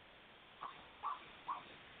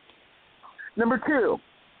 Number two,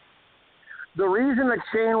 the reason that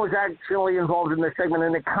Shane was actually involved in this segment,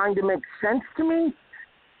 and it kind of makes sense to me,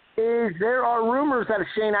 is there are rumors that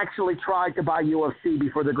Shane actually tried to buy UFC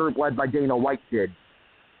before the group led by Dana White did.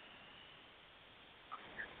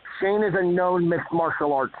 Shane is a known mixed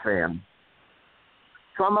martial arts fan.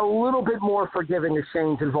 So I'm a little bit more forgiving of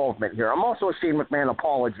Shane's involvement here. I'm also a Shane McMahon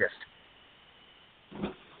apologist.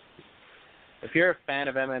 If you're a fan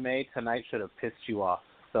of MMA, tonight should have pissed you off.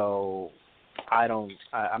 So I'm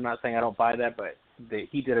not saying I don't buy that, but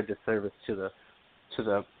he did a disservice to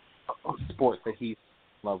the sport that he's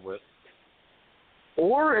in love with.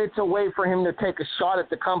 Or it's a way for him to take a shot at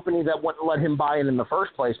the company that wouldn't let him buy it in the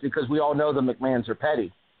first place, because we all know the McMahons are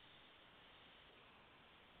petty.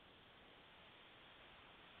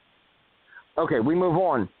 Okay, we move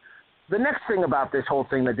on. The next thing about this whole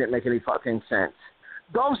thing that didn't make any fucking sense.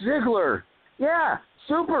 Dolph Ziggler. Yeah,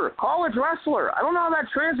 super, college wrestler. I don't know how that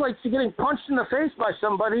translates to getting punched in the face by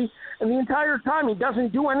somebody, and the entire time he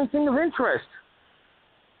doesn't do anything of interest.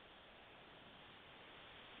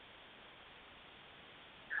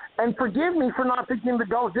 And forgive me for not thinking the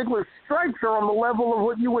Dolph Ziggler strikes are on the level of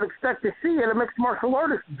what you would expect to see at a mixed martial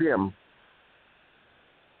artist gym.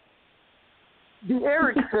 The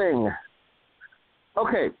Eric thing.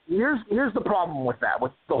 Okay, here's the problem with that,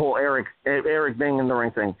 with the whole Eric being in the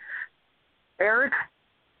ring thing. Eric,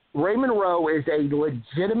 Raymond Rowe is a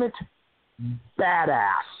legitimate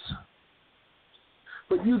badass.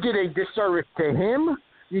 But you did a disservice to him,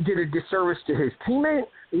 you did a disservice to his teammate,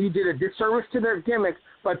 and you did a disservice to their gimmick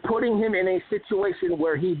by putting him in a situation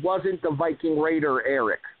where he wasn't the Viking Raider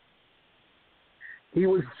Eric. He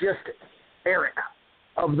was just Eric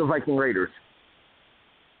of the Viking Raiders.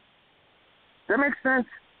 Does that make sense?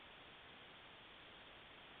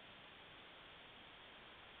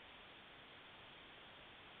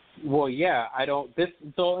 Well, yeah,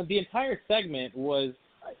 so the entire segment was,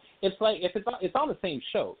 it's like, if it's on the same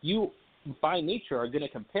show, you by nature are going to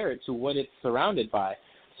compare it to what it's surrounded by.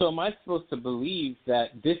 So am I supposed to believe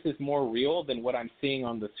that this is more real than what I'm seeing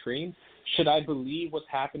on the screen? Should I believe what's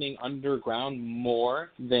happening underground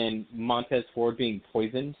more than Montez Ford being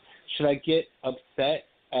poisoned? Should I get upset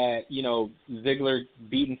at, Ziggler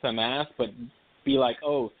beating some ass, but be like,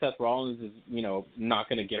 oh, Seth Rollins is, not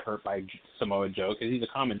going to get hurt by Samoa Joe because he's a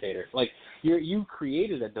commentator? Like, you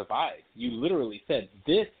created a divide. You literally said,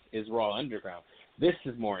 this is Raw Underground. This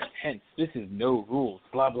is more intense. This is no rules,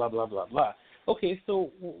 blah, blah, blah, blah, blah. Okay, so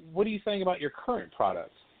what are you saying about your current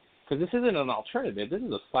product? Because this isn't an alternative. This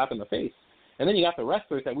is a slap in the face. And then you got the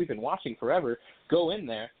wrestlers that we've been watching forever go in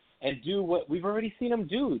there and do what we've already seen them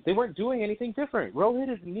do. They weren't doing anything different. Rowe hit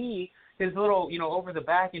his knee, his little, over the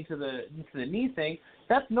back into the knee thing.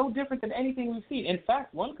 That's no different than anything we've seen. In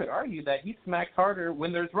fact, one could argue that he smacks harder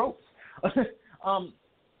when there's ropes.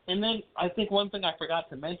 And then I think one thing I forgot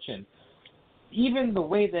to mention, even the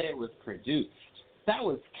way that it was produced, that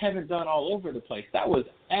was Kevin Dunn all over the place. That was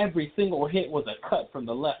every single hit was a cut from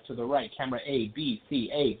the left to the right. Camera A, B,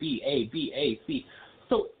 C, A, B, A, B, A, C.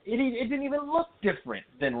 So it didn't even look different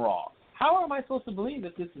than Raw. How am I supposed to believe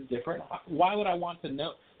that this is different? Why would I want to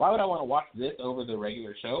know? Why would I want to watch this over the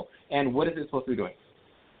regular show? And what is it supposed to be doing?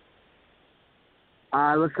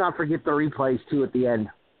 Let's not forget the replays, too, at the end.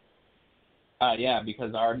 Yeah,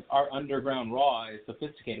 because our underground Raw is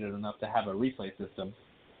sophisticated enough to have a replay system.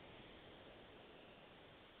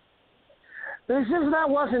 That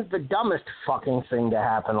wasn't the dumbest fucking thing to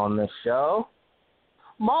happen on this show.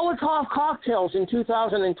 Molotov cocktails in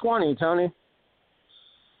 2020, Tony.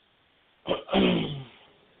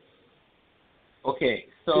 Okay,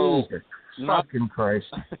 so Jesus fucking Christ.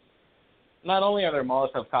 Not only are there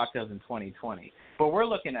Molotov cocktails in 2020, but we're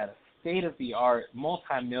looking at a state-of-the-art,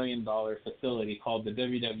 multi-million-dollar facility called the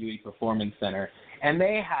WWE Performance Center, and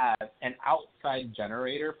they have an outside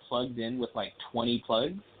generator plugged in with like 20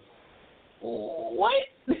 plugs. What?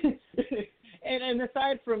 And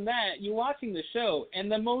aside from that, you're watching the show,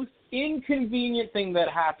 and the most inconvenient thing that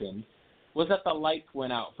happened was that the lights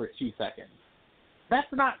went out for 2 seconds. That's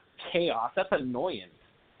not chaos. That's annoyance.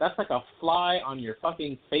 That's like a fly on your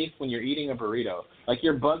fucking face when you're eating a burrito. Like,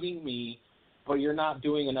 you're bugging me, but you're not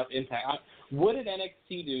doing enough impact. What did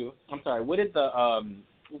NXT do? I'm sorry. What did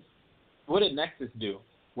Nexus do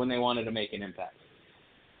when they wanted to make an impact?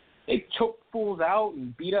 They choked fools out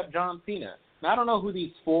and beat up John Cena. Now, I don't know who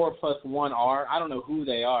these 4+1 are. I don't know who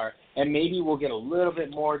they are. And maybe we'll get a little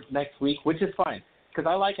bit more next week, which is fine. Because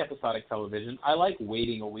I like episodic television. I like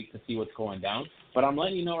waiting a week to see what's going down. But I'm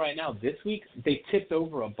letting you know right now, this week, they tipped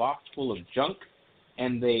over a box full of junk,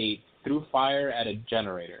 and they threw fire at a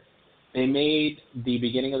generator. They made the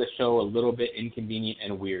beginning of the show a little bit inconvenient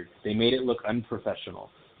and weird. They made it look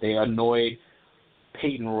unprofessional. They annoyed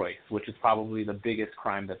Peyton Royce, which is probably the biggest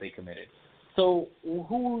crime that they committed. So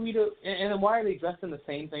who are we to? And then why are they dressed in the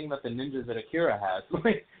same thing that the ninjas at Akira has?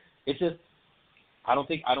 It's just, I don't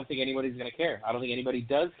think anybody's gonna care. I don't think anybody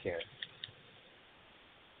does care.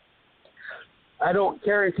 I don't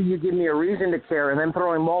care until you give me a reason to care, and then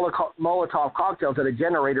throwing Molotov cocktails at a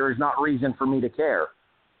generator is not reason for me to care.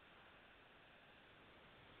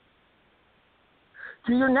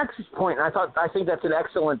 To your Nexus point, I think that's an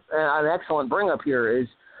excellent bring up here is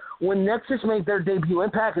when Nexus made their debut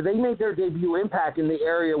Impact, they made their debut Impact in the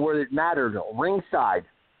area where it mattered, ringside.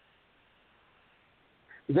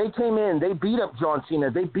 They came in, they beat up John Cena,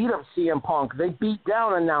 they beat up CM Punk, they beat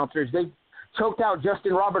down announcers, they choked out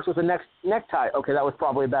Justin Roberts with a necktie. Okay, that was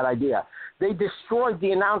probably a bad idea. They destroyed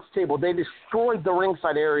the announce table. They destroyed the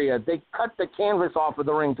ringside area. They cut the canvas off of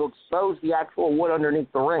the ring to expose the actual wood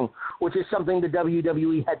underneath the ring, which is something the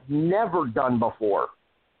WWE had never done before.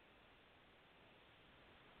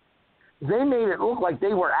 They made it look like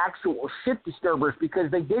they were actual shit disturbers because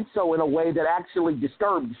they did so in a way that actually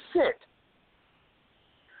disturbed shit.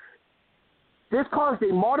 This caused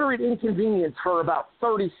a moderate inconvenience for about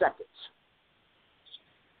 30 seconds.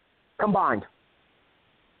 Combined.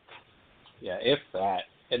 Yeah, if that.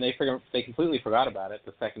 And they completely forgot about it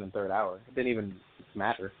the second and third hour. It didn't even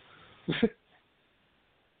matter.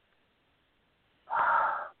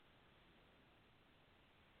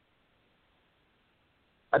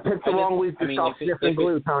 I picked the wrong week to stop sniffing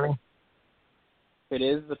glue, Tony.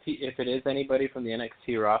 If it is anybody from the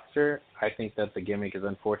NXT roster, I think that the gimmick is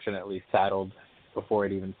unfortunately saddled before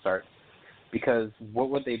it even starts. Because what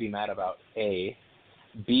would they be mad about? A.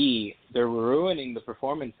 B, they're ruining the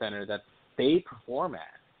performance center that they perform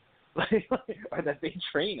at, or that they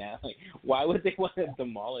train at. Like, why would they want to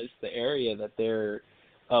demolish the area that they're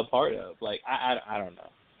a part of? Like, I don't know.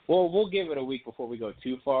 Well, we'll give it a week before we go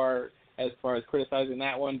too far as criticizing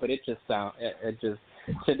that one. But it just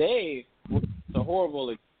today was a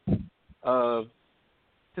horrible of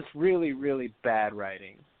just really, really bad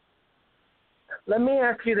writing. Let me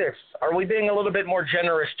ask you this. Are we being a little bit more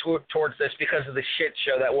generous towards this because of the shit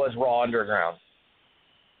show that was Raw Underground?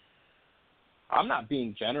 I'm not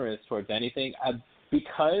being generous towards anything.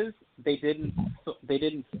 Because they didn't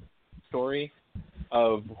story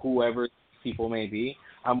of whoever people may be,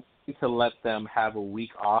 I'm going to let them have a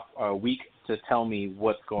week off or a week to tell me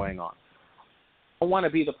what's going on. I want to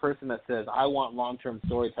be the person that says, I want long-term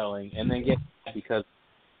storytelling and then get because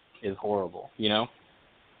it's horrible, you know?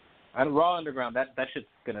 And Raw Underground, that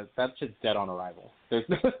shit's dead on arrival. There's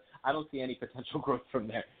I don't see any potential growth from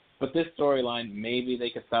there. But this storyline, maybe they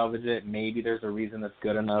could salvage it. Maybe there's a reason that's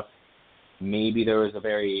good enough. Maybe there was a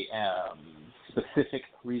very specific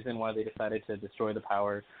reason why they decided to destroy the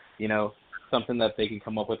power. You know, something that they can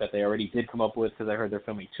come up with that they already did come up with because I heard they're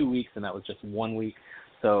filming 2 weeks and that was just 1 week.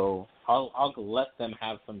 So I'll let them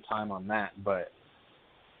have some time on that, but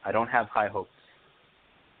I don't have high hopes.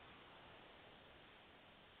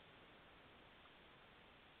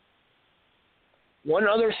 One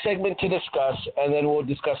other segment to discuss, and then we'll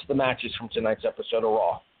discuss the matches from tonight's episode of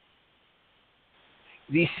Raw.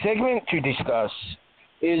 The segment to discuss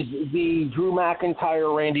is the Drew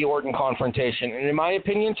McIntyre-Randy Orton confrontation. And in my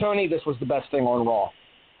opinion, Tony, this was the best thing on Raw.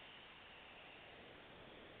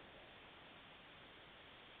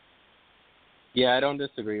 Yeah, I don't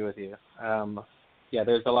disagree with you. Yeah,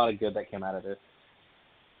 there's a lot of good that came out of this.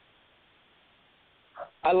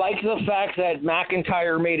 I like the fact that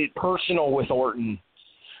McIntyre made it personal with Orton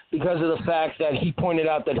because of the fact that he pointed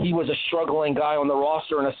out that he was a struggling guy on the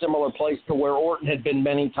roster in a similar place to where Orton had been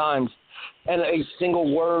many times. And a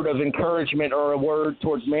single word of encouragement or a word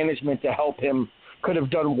towards management to help him could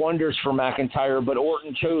have done wonders for McIntyre, but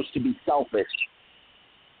Orton chose to be selfish.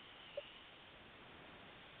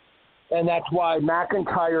 And that's why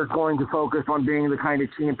McIntyre is going to focus on being the kind of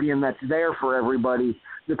champion that's there for everybody,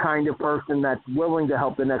 the kind of person that's willing to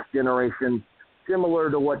help the next generation,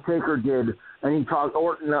 similar to what Taker did. And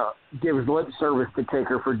Orton gives lip service to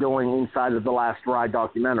Taker for doing inside of the Last Ride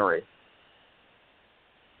documentary.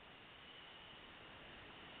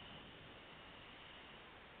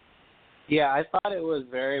 Yeah, I thought it was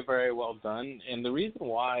very, very well done. And the reason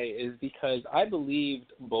why is because I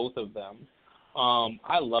believed both of them.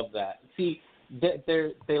 I love that. See,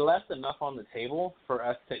 they left enough on the table for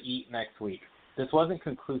us to eat next week. This wasn't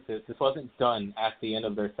conclusive. This wasn't done at the end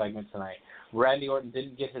of their segment tonight. Randy Orton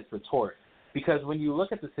didn't get his retort. Because when you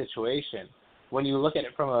look at the situation, when you look at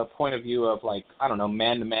it from a point of view of, like, I don't know,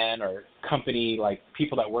 man-to-man or company, like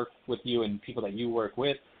people that work with you and people that you work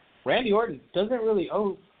with, Randy Orton doesn't really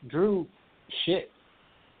owe Drew shit.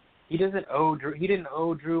 He didn't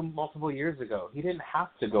owe Drew multiple years ago. He didn't have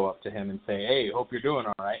to go up to him and say, hey, hope you're doing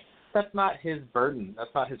all right. That's not his burden. That's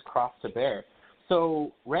not his cross to bear.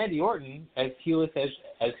 So Randy Orton, as heelish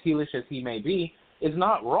as he may be, is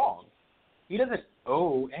not wrong. He doesn't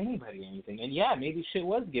owe anybody anything. And, yeah, maybe shit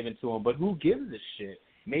was given to him, but who gives a shit?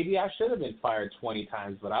 Maybe I should have been fired 20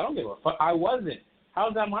 times, but I don't give a fuck. I wasn't.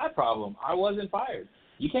 How's that my problem? I wasn't fired.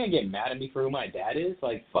 You can't get mad at me for who my dad is.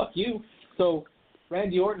 Like, fuck you. So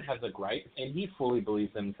Randy Orton has a gripe, and he fully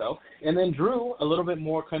believes in himself. And then Drew, a little bit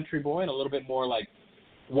more country boy and a little bit more like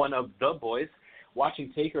one of the boys,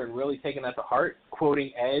 watching Taker and really taking that to heart,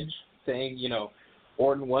 quoting Edge, saying,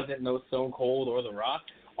 Orton wasn't no Stone Cold or The Rock.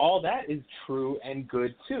 All that is true and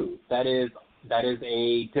good, too. That is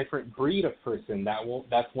a different breed of person.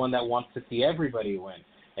 That's one that wants to see everybody win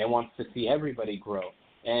and wants to see everybody grow.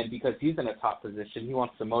 And because he's in a top position, he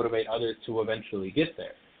wants to motivate others to eventually get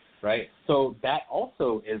there, right? So that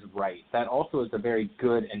also is right. That also is a very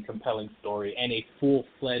good and compelling story and a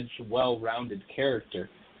full-fledged, well-rounded character.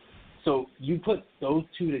 So you put those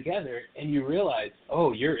two together and you realize,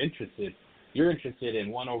 oh, you're interested. You're interested in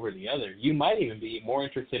one over the other. You might even be more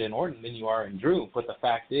interested in Orton than you are in Drew, but the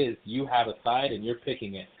fact is you have a side and you're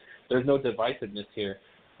picking it. There's no divisiveness here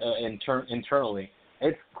internally.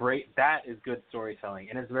 It's great. That is good storytelling,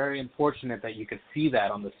 and it's very unfortunate that you could see that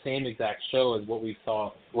on the same exact show as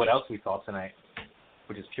what else we saw tonight,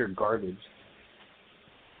 which is pure garbage.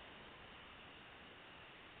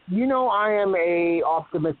 I am a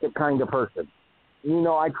optimistic kind of person.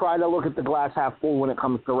 I try to look at the glass half full when it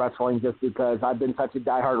comes to wrestling just because I've been such a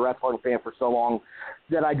diehard wrestling fan for so long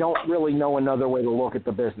that I don't really know another way to look at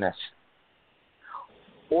the business.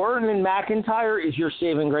 Orton and McIntyre is your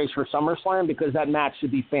saving grace for SummerSlam because that match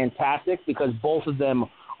should be fantastic because both of them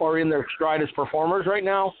are in their stride as performers right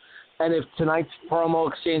now. And if tonight's promo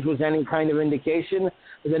exchange was any kind of indication,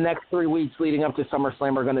 the next 3 weeks leading up to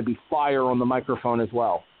SummerSlam are going to be fire on the microphone as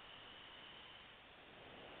well.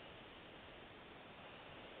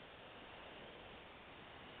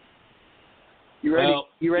 You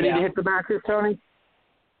ready to hit the matches, Tony?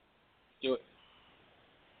 Do it.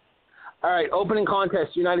 All right, opening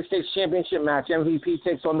contest, United States Championship match. MVP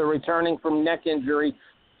takes on the returning from neck injury,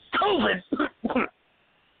 COVID.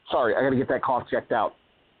 Sorry, I got to get that cough checked out.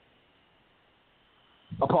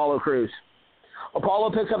 Apollo Crews.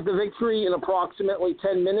 Apollo picks up the victory in approximately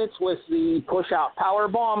 10 minutes with the push-out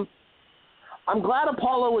powerbomb. I'm glad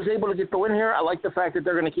Apollo was able to get the win here. I like the fact that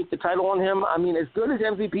they're going to keep the title on him. I mean, as good as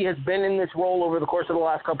MVP has been in this role over the course of the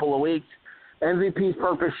last couple of weeks, MVP's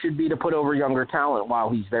purpose should be to put over younger talent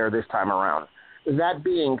while he's there this time around. That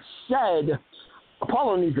being said,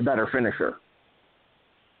 Apollo needs a better finisher.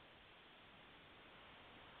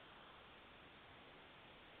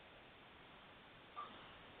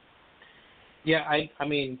 Yeah, I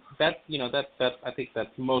mean that's I think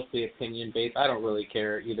that's mostly opinion based. I don't really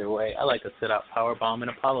care either way. I like a sit out power bomb,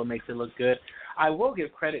 and Apollo makes it look good. I will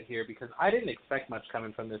give credit here because I didn't expect much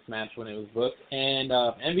coming from this match when it was booked, and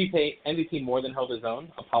MVP more than held his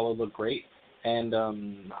own. Apollo looked great, and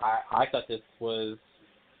I thought this was.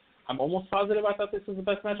 I'm almost positive I thought this was the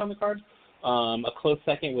best match on the card. A close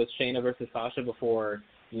second was Shayna versus Sasha before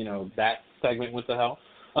that segment went to hell.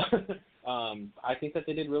 I think that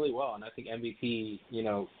they did really well, and I think MVP,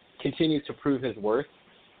 continues to prove his worth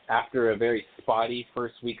after a very spotty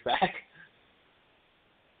first week back.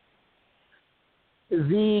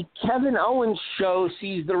 The Kevin Owens show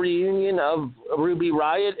sees the reunion of Ruby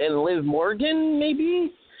Riott and Liv Morgan,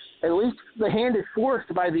 maybe? At least the hand is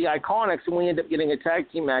forced by the Iconics, and we end up getting a tag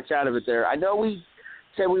team match out of it there. I know we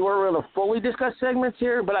said we weren't going to fully discuss segments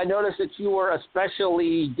here, but I noticed that you were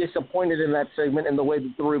especially disappointed in that segment and the way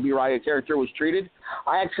that the Ruby Riott character was treated.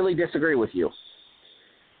 I actually disagree with you.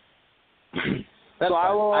 So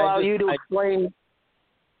I will allow you to explain.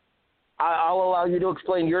 I'll allow you to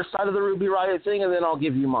explain your side of the Ruby Riott thing, and then I'll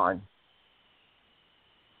give you mine.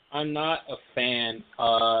 I'm not a fan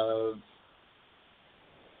of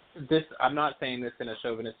this. I'm not saying this in a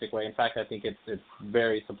chauvinistic way. In fact, I think it's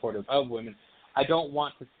very supportive of women. I don't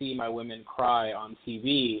want to see my women cry on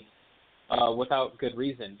TV without good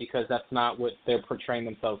reason because that's not what they're portraying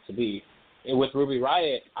themselves to be. And with Ruby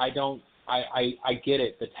Riott, I get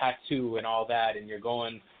it, the tattoo and all that, and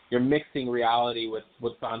you're mixing reality with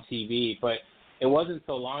what's on TV, but it wasn't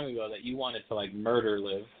so long ago that you wanted to murder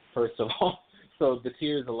Liv, first of all. So the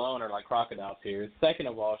tears alone are like crocodile tears. Second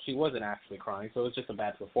of all, she wasn't actually crying, so it was just a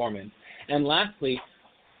bad performance. And lastly,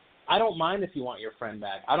 I don't mind if you want your friend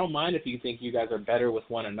back. I don't mind if you think you guys are better with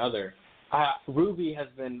one another. Ruby has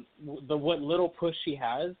been what little push she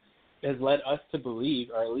has led us to believe,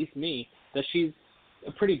 or at least me, that she's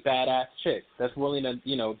a pretty badass chick that's willing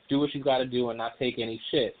to, do what she's got to do and not take any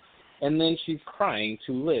shit. And then she's crying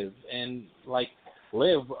to Liv, and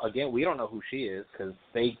Liv, again, we don't know who she is because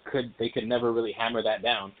they could never really hammer that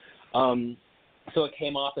down. So it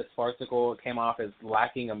came off as farcical. It came off as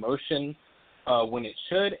lacking emotion when it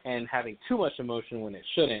should, and having too much emotion when it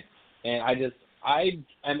shouldn't. And I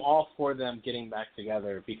am all for them getting back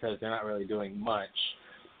together because they're not really doing much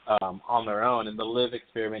on their own, and the Liv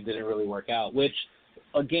experiment didn't really work out, which,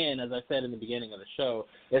 again, as I said in the beginning of the show,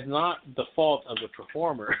 is not the fault of the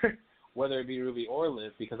performer, whether it be Ruby or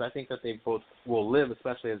Liv, because I think that they both Liv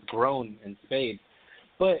especially has grown in spades,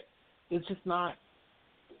 but it's just not.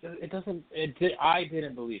 I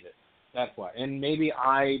didn't believe it. That's why, and maybe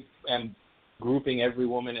I am grouping every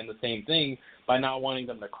woman in the same thing by not wanting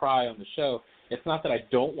them to cry on the show. It's not that I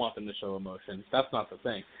don't want them to show emotions. That's not the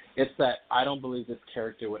thing. It's that I don't believe this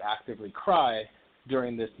character would actively cry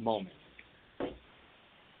during this moment.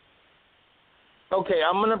 Okay,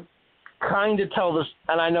 I'm going to kind of tell this,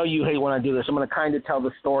 and I know you hate when I do this, I'm going to kind of tell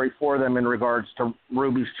the story for them in regards to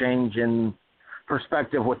Ruby's change in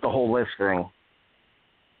perspective with the whole Liv thing.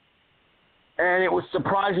 And it was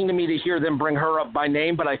surprising to me to hear them bring her up by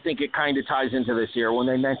name, but I think it kind of ties into this here when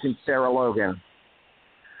they mentioned Sarah Logan.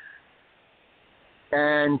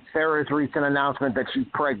 And Sarah's recent announcement that she's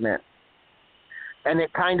pregnant. And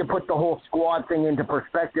it kind of put the whole squad thing into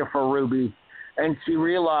perspective for Ruby. And she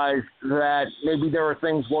realized that maybe there are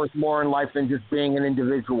things worth more in life than just being an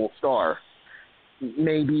individual star.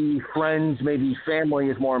 Maybe friends, maybe family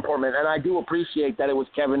is more important. And I do appreciate that it was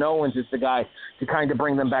Kevin Owens as the guy to kind of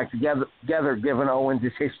bring them back together given Owens'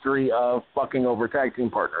 history of fucking over tag team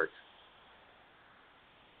partners.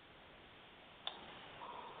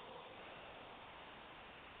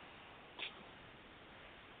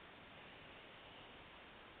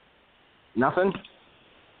 Nothing?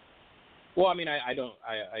 Well, I mean, I don't,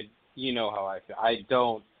 you know how I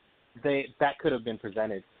feel. That could have been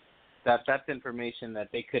presented. That's information that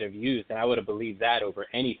they could have used, and I would have believed that over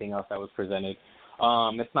anything else that was presented.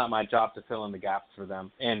 It's not my job to fill in the gaps for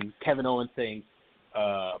them. And Kevin Owens saying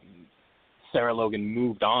Sarah Logan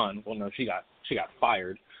moved on. Well, no, she got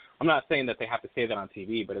fired. I'm not saying that they have to say that on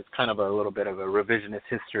TV, but it's kind of a little bit of a revisionist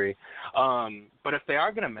history. But if they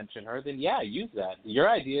are going to mention her, then yeah, use that. Your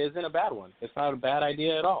idea isn't a bad one. It's not a bad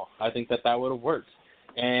idea at all. I think that would have worked.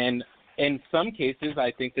 And in some cases,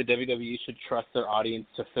 I think the WWE should trust their audience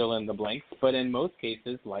to fill in the blanks. But in most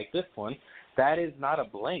cases, like this one, that is not a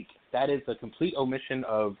blank. That is a complete omission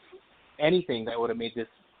of anything that would have made this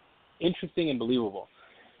interesting and believable.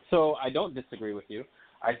 So I don't disagree with you.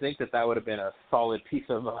 I think that would have been a solid piece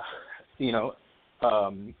of,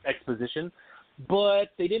 exposition. But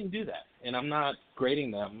they didn't do that. And I'm not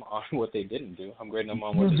grading them on what they didn't do. I'm grading them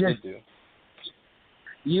on what they did do.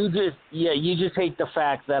 You just hate the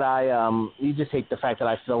fact that I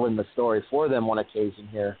fill in the story for them on occasion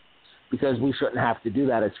here, because we shouldn't have to do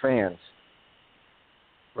that as fans.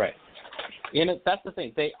 Right. And that's the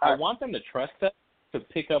thing. I want them to trust us to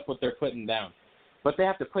pick up what they're putting down, but they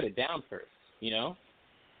have to put it down first. You know.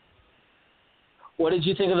 What did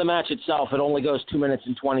you think of the match itself? It only goes 2 minutes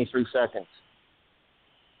and 23 seconds.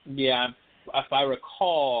 Yeah, if I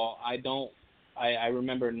recall, I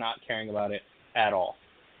remember not caring about it at all.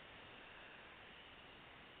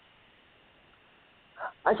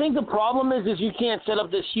 I think the problem is you can't set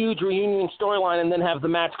up this huge reunion storyline and then have the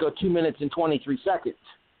match go 2 minutes and 23 seconds.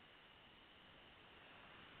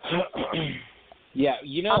 Yeah,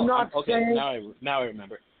 you know. I'm not saying... Now I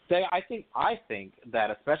remember. I think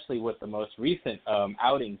that especially with the most recent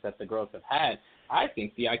outings that the girls have had, I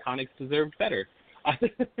think the Iconics deserved better.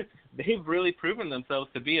 They've really proven themselves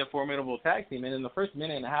to be a formidable tag team, and in the first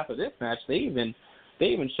minute and a half of this match, they even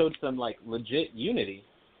showed some like legit unity.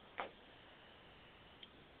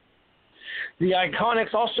 The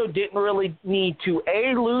Iconics also didn't really need to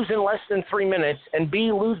A, lose in less than 3 minutes, and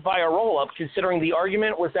B, lose by a roll-up, considering the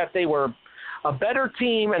argument was that they were a better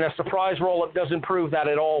team, and a surprise roll-up doesn't prove that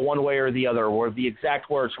at all one way or the other, were the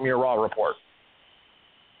exact words from your Raw report.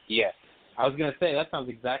 Yes. I was going to say, that sounds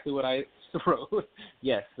exactly what I wrote.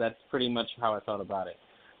 Yes, that's pretty much how I thought about it.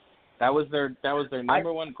 That was their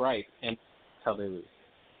number one gripe, and that's how they lose.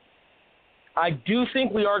 I do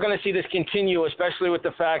think we are going to see this continue, especially with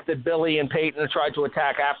the fact that Billy and Peyton tried to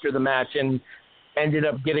attack after the match and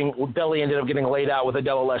Billy ended up getting laid out with a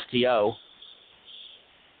double STO.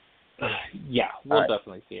 Yeah, we'll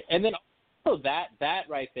definitely see it. And then also that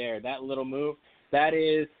right there, that little move, that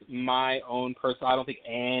is my own personal. I don't think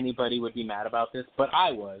anybody would be mad about this, but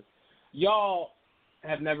I was. Y'all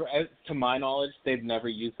have never, to my knowledge, they've never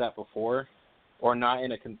used that before, or not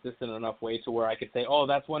in a consistent enough way to where I could say, oh,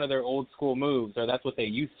 that's one of their old school moves, or that's what they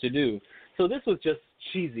used to do. So this was just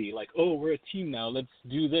cheesy, like, oh, we're a team now, let's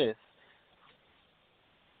do this.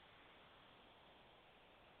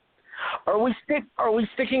 Are we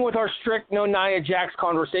sticking with our strict no Nia Jax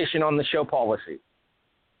conversation on the show policy?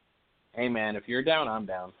 Hey, man, if you're down, I'm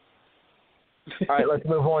down. All right, let's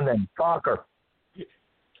move on then. Soccer.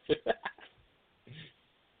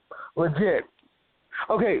 Legit.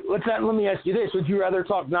 Okay, let me ask you this. Would you rather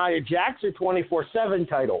talk Nia Jax or 24/7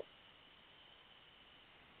 title?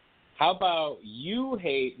 How about you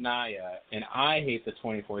hate Nia and I hate the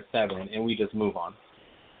 24/7 and we just move on?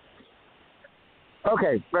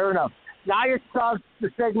 Okay, fair enough. Nia sucks. The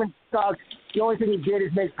segment sucks. The only thing he did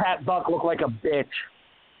is make Pat Buck look like a bitch.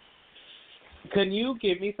 Can you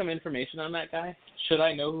give me some information on that guy? Should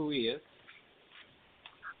I know who he is?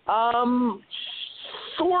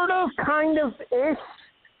 Sort of, kind of ish.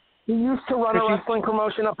 He used to run a wrestling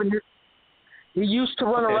promotion up in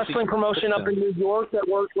New York that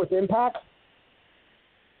worked with Impact.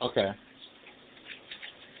 Okay.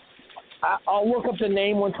 I'll look up the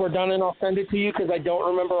name once we're done and I'll send it to you because I don't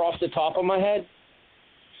remember off the top of my head.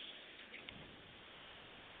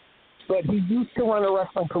 But he used to run a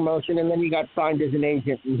wrestling promotion and then he got signed as an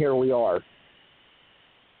agent and here we are.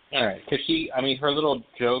 All right, because her little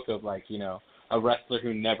joke of a wrestler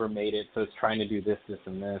who never made it, so is trying to do this,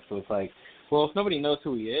 and this. So it's like, well, if nobody knows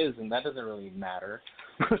who he is, then that doesn't really matter.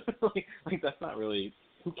 That's not really.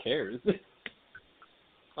 Who cares? If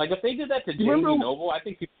they did that to Jamie Noble, I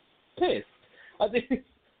think people would be pissed.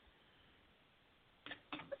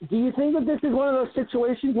 Do you think that this is one of those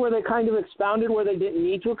situations where they kind of expounded where they didn't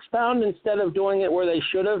need to expound instead of doing it where they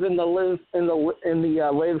should have in the Liv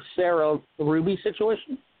Sarah Ruby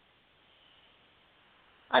situation?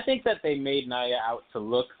 I think that they made Nia out to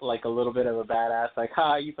look like a little bit of a badass,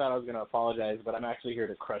 you thought I was going to apologize, but I'm actually here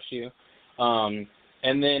to crush you. And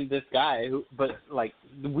then this guy,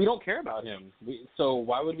 we don't care about him. So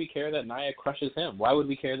why would we care that Nia crushes him? Why would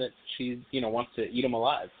we care that she, wants to eat him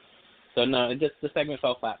alive? So no, the segment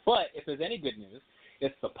fell flat. But if there's any good news,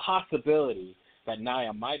 it's the possibility that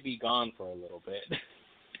Nia might be gone for a little bit.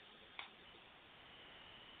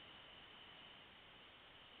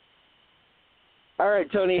 All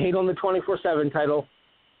right, Tony, hate on the 24/7 title.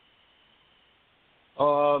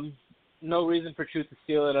 No reason for Truth to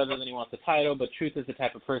steal it other than he wants the title, but Truth is the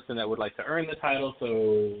type of person that would like to earn the title,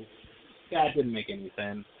 so that didn't make any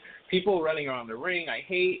sense. People running around the ring, I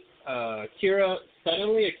hate. Akira,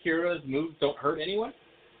 suddenly Akira's moves don't hurt anyone?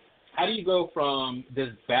 How do you go from this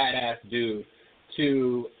badass dude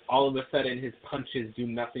to all of a sudden his punches do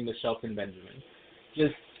nothing to Shelton Benjamin?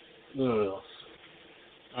 Just, ugh.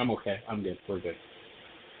 I'm okay. I'm good. We're good.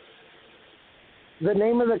 The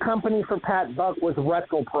name of the company for Pat Buck was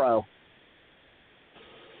WrestlePro.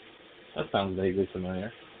 That sounds vaguely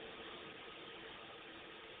familiar.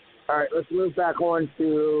 All right, let's move back on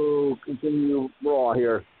to continue Raw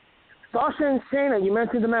here. Sasha and Shayna, you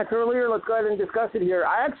mentioned the match earlier. Let's go ahead and discuss it here.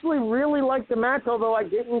 I actually really liked the match, although I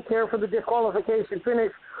didn't care for the disqualification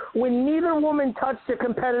finish when neither woman touched a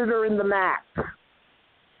competitor in the match.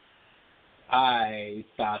 I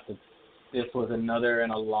thought that this was another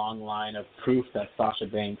in a long line of proof that Sasha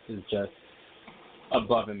Banks is just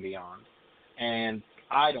above and beyond. And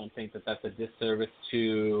I don't think that that's a disservice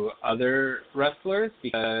to other wrestlers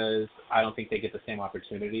because I don't think they get the same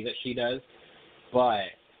opportunity that she does.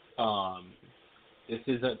 But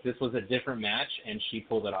this was a different match, and she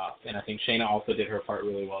pulled it off. And I think Shayna also did her part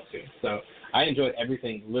really well, too. So I enjoyed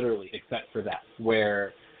everything literally except for that,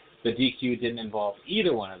 where the DQ didn't involve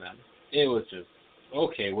either one of them. It was just,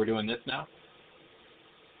 okay, we're doing this now?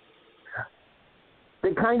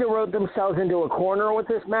 They kind of wrote themselves into a corner with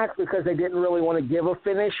this match because they didn't really want to give a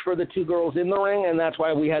finish for the two girls in the ring, and that's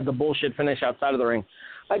why we had the bullshit finish outside of the ring.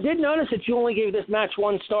 I did notice that you only gave this match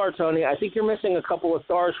 1 star, Tony. I think you're missing a couple of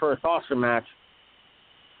stars for a Sasha match.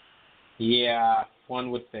 Yeah, one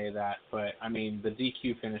would say that, but, I mean, the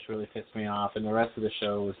DQ finish really pissed me off, and the rest of the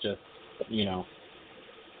show was just,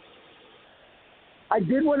 I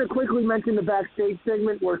did want to quickly mention the backstage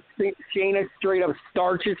segment where Shayna straight up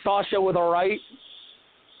starches Sasha with a right.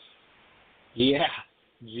 Yeah,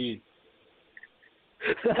 jeez.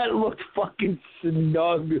 That looked fucking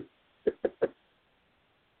snug.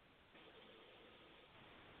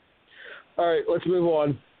 All right, let's move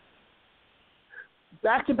on.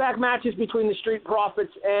 Back-to-back matches between the Street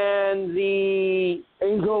Profits and the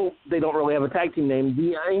Angel. They don't really have a tag team name.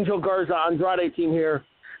 The Angel Garza Andrade team here.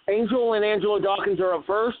 Angel and Angelo Dawkins are up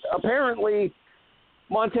first. Apparently,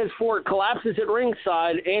 Montez Ford collapses at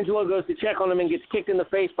ringside. Angelo goes to check on him and gets kicked in the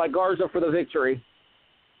face by Garza for the victory.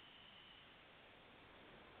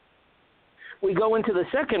 We go into the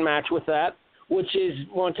second match with that, which is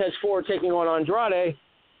Montez Ford taking on Andrade.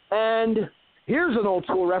 And here's an old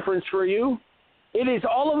school reference for you. It is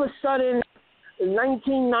all of a sudden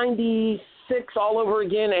 1996 all over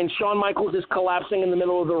again, and Shawn Michaels is collapsing in the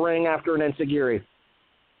middle of the ring after an enziguri.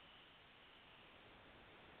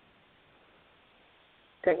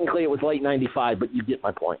 Technically, it was late 95, but you get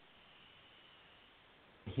my point.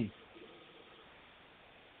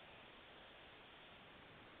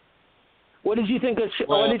 What did you think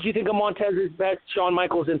of Montez's best Shawn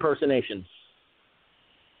Michaels impersonation?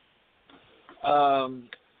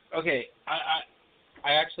 Okay,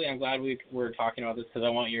 I'm glad we're talking about this because I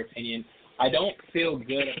want your opinion. I don't feel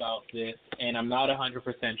good about this, and I'm not 100%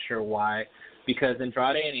 sure why, because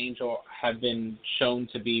Andrade and Angel have been shown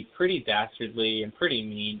to be pretty dastardly and pretty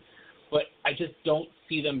mean, but I just don't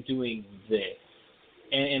see them doing this,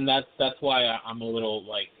 and that's why I'm a little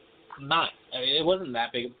it wasn't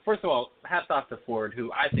that big. First of all, hats off to Ford,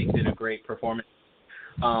 who I think did a great performance.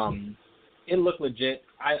 It looked legit.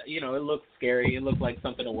 It looked scary. It looked like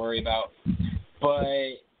something to worry about. But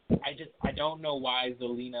I don't know why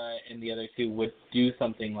Zelina and the other two would do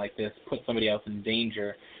something like this, put somebody else in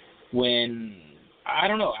danger, when I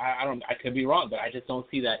don't know. I could be wrong, but I just don't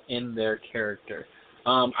see that in their character.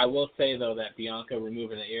 I will say though that Bianca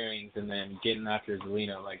removing the earrings and then getting after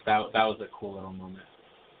Zelina, that was a cool little moment.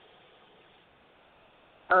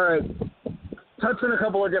 All right, touching a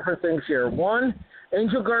couple of different things here. One,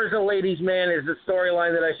 Angel Garza Ladies Man is a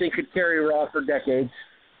storyline that I think could carry Raw for decades.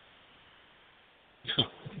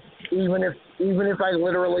 even if I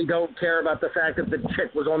literally don't care about the fact that the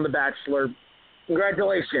chick was on The Bachelor.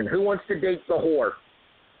 Congratulations. Who wants to date the whore?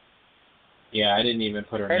 Yeah, I didn't even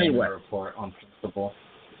put her name in the report on principle.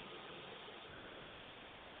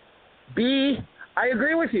 B, I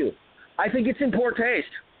agree with you. I think it's in poor taste.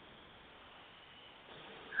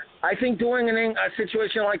 I think doing a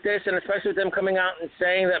situation like this, and especially with them coming out and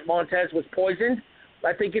saying that Montez was poisoned,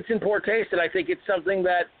 I think it's in poor taste, and I think it's something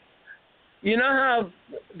that, you know how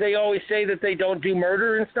they always say that they don't do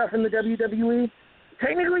murder and stuff in the WWE?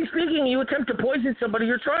 Technically speaking, you attempt to poison somebody,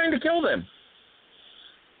 you're trying to kill them.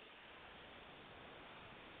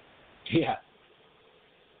 Yeah.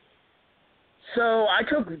 So I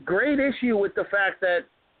took great issue with the fact that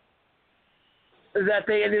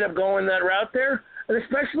they ended up going that route there. And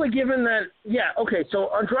especially given that, so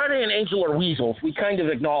Andrade and Angel are weasels. We kind of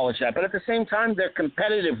acknowledge that. But at the same time, they're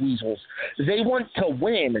competitive weasels. They want to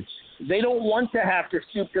win. They don't want to have to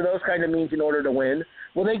stoop to those kind of means in order to win.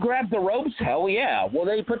 Will they grab the ropes? Hell yeah. Will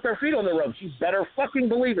they put their feet on the ropes? You better fucking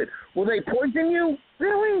believe it. Will they poison you?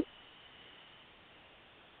 Really?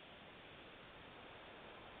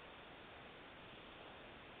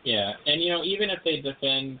 Yeah, and even if they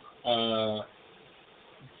defend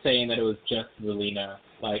saying that it was just Zelina,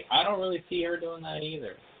 I don't really see her doing that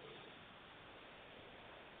either.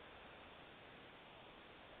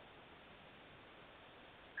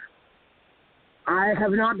 I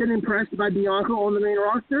have not been impressed by Bianca on the main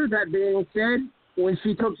roster. That being said, when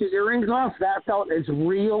she took the earrings off, that felt as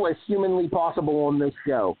real as humanly possible on this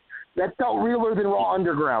show. That felt realer than Raw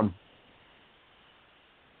Underground.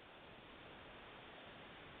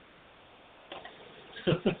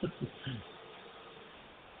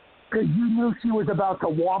 Because you knew she was about to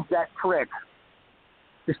womp that trick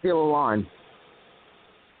to steal a line.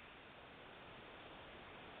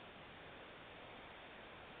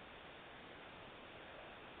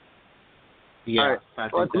 Yeah,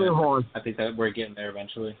 right, let's move on. I think that we're getting there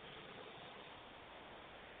eventually.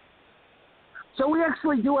 So we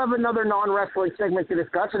actually do have another non-wrestling segment to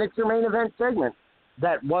discuss, and it's your main event segment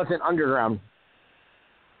that wasn't Underground.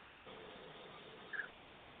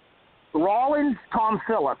 Rollins, Tom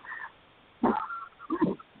Phillips.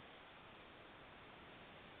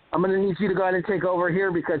 I'm going to need you to go ahead and take over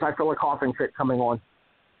here because I feel a coughing fit coming on.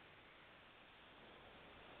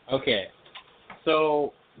 Okay.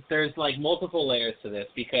 So there's multiple layers to this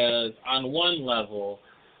because on one level,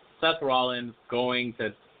 Seth Rollins going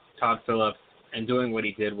to Todd Phillips and doing what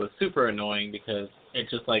he did was super annoying because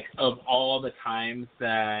it's just of all the times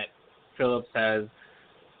that Phillips has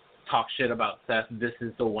talked shit about Seth, this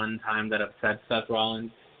is the one time that upset Seth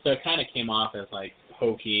Rollins. So it kind of came off as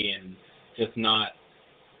hokey and just not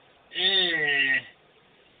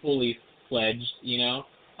fully fledged,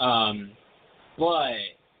 But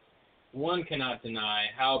one cannot deny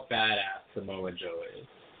how badass Samoa Joe is.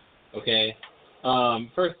 Okay?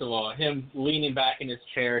 First of all, him leaning back in his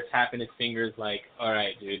chair, tapping his fingers all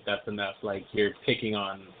right, dude, that's enough. You're picking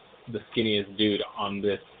on the skinniest dude on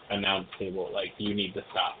this announce table. You need to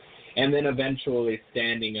stop. And then eventually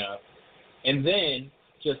standing up. And then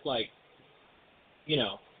just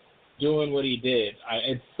doing what he did.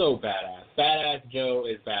 It's so badass. Badass Joe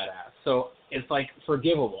is badass. So it's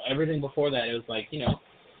forgivable. Everything before that, it was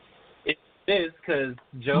it is because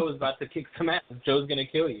Joe is about to kick some ass. Joe's going to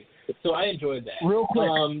kill you. So I enjoyed that. Real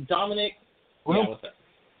quick. Dominic. What's up?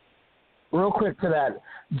 Real quick to that.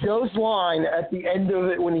 Joe's line at the end of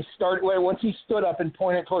it when once he stood up and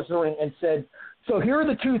pointed towards the ring and said, so here are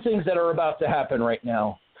the two things that are about to happen right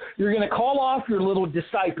now. You're going to call off your little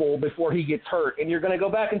disciple before he gets hurt, and you're going to go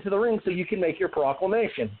back into the ring so you can make your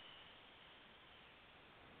proclamation.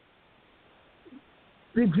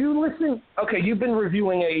 Did you listen? Okay, you've been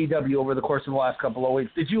reviewing AEW over the course of the last couple of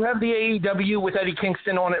weeks. Did you have the AEW with Eddie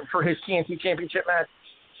Kingston on it for his TNT Championship match?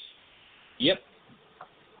 Yep.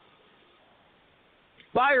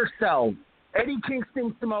 Buy or sell? Eddie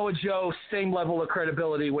Kingston, Samoa Joe, same level of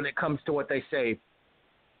credibility when it comes to what they say.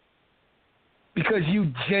 Because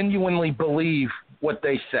you genuinely believe what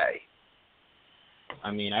they say.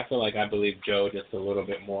 I mean, I feel like I believe Joe just a little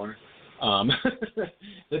bit more.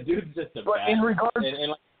 The dude's just a bad. In regards,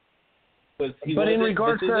 to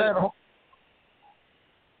that,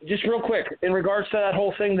 just real quick, in regards to that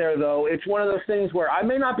whole thing there, though, it's one of those things where I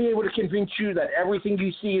may not be able to convince you that everything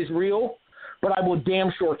you see is real, but I will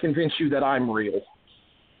damn sure convince you that I'm real.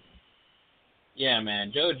 Yeah,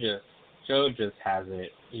 man, Joe just has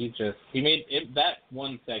it. He made it, that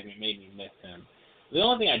one segment made me miss him. The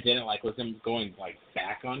only thing I didn't like was him going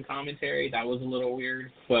back on commentary. That was a little weird,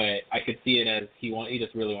 but I could see it as he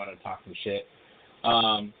just really wanted to talk some shit.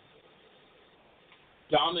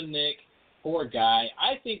 Dominic, poor guy.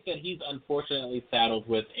 I think that he's unfortunately saddled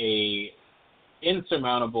with a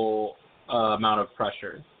insurmountable amount of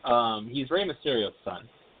pressure. He's Rey Mysterio's son,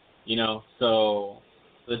 so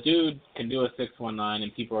the dude can do a 619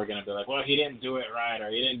 and people are going to be like, well, he didn't do it right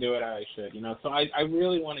or he didn't do it how he should, So I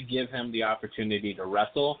really want to give him the opportunity to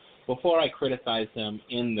wrestle before I criticize him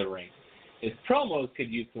in the ring. His promos could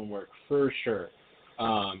use some work for sure,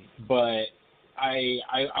 but I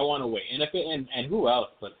want to wait. And who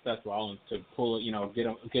else but Seth Rollins to pull,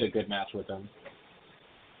 get a good match with him.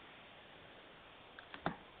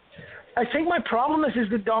 I think my problem is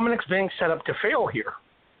that Dominic's being set up to fail here.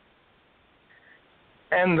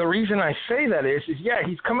 And the reason I say that is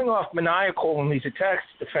he's coming off maniacal in these attacks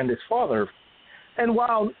to defend his father. And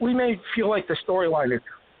while we may feel like the storyline is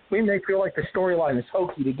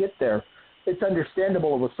hokey to get there, it's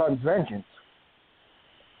understandable of a son's vengeance.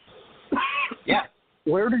 Yeah.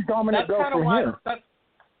 Where does Dominic go from here?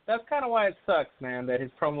 That's kind of why it sucks, man, that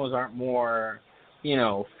his promos aren't more,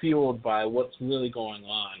 fueled by what's really going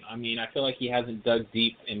on. I mean, I feel like he hasn't dug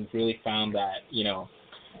deep and really found that,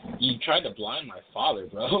 you tried to blind my father,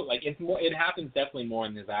 bro. It happens definitely more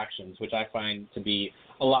in his actions, which I find to be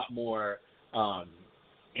a lot more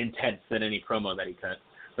intense than any promo that he cuts.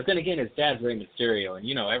 But then again, his dad's Rey Mysterio, and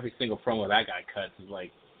every single promo that guy cuts is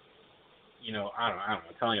like, I don't know,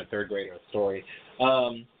 telling a third grader a story.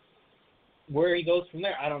 Where he goes from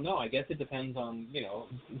there, I don't know. I guess it depends on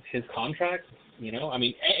his contract. I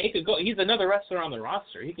mean, he could go. He's another wrestler on the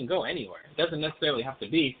roster. He can go anywhere. It doesn't necessarily have to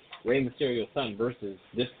be Rey Mysterio's son versus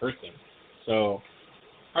this person. So,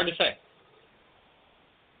 hard to say.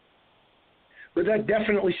 But that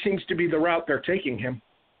definitely seems to be the route they're taking him.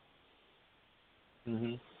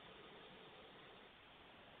 Mm-hmm.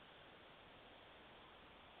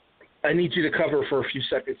 I need you to cover for a few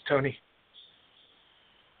seconds, Tony.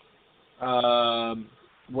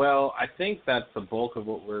 Well, I think that's the bulk of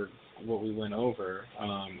what we went over,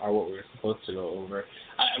 or what we were supposed to go over.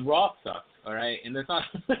 Raw sucks, all right, and there's not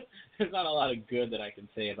a lot of good that I can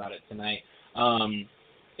say about it tonight. I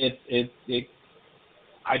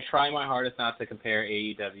try my hardest not to compare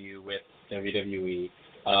AEW with WWE,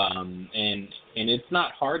 and it's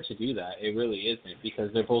not hard to do that. It really isn't,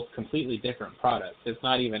 because they're both completely different products. It's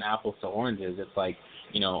not even apples to oranges. It's like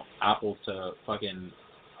apples to fucking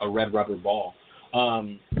a red rubber ball.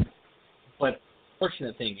 But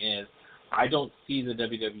fortunate thing is, I don't see the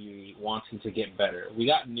WWE wanting to get better. We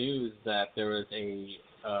got news that there was a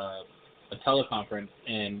teleconference,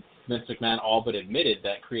 and Vince McMahon all but admitted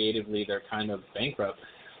that creatively they're kind of bankrupt.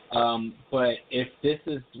 But if this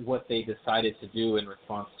is what they decided to do in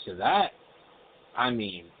response to that, I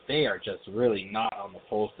mean, they are just really not on the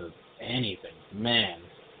pulse of anything, man.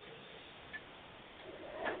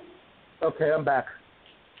 Okay, I'm back.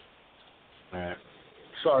 All right.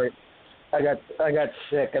 Sorry, I got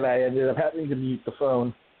sick and I ended up having to mute the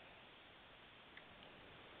phone.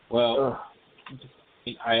 Well,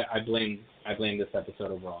 I blame this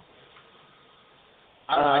episode overall.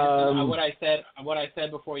 What I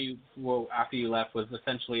said before after you left was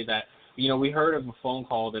essentially that we heard of a phone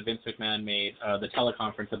call that Vince McMahon made, the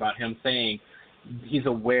teleconference, about him saying he's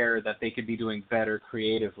aware that they could be doing better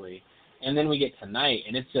creatively. And then we get tonight,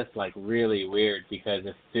 and it's just really weird, because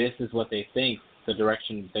if this is what they think, the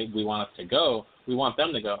direction we want us to go, we want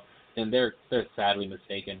them to go, then they're sadly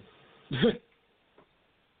mistaken.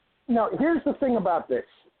 Now, here's the thing about this,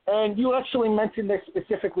 and you actually mentioned this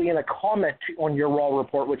specifically in a comment on your Raw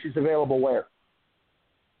report, which is available where?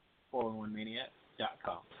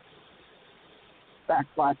 401maniac.com.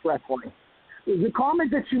 Wrestling. The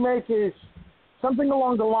comment that you make is something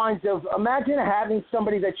along the lines of, imagine having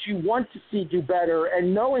somebody that you want to see do better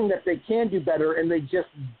and knowing that they can do better and they just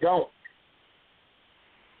don't.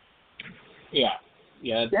 Yeah,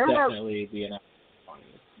 that's definitely the analogy.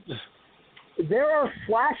 There are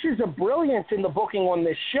flashes of brilliance in the booking on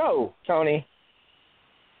this show, Tony.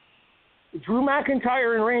 Drew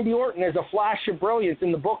McIntyre and Randy Orton is a flash of brilliance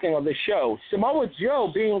in the booking of the show. Samoa Joe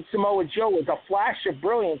being Samoa Joe is a flash of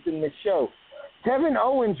brilliance in this show. Kevin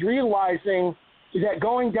Owens realizing that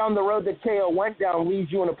going down the road that KO went down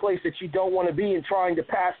leaves you in a place that you don't want to be and trying to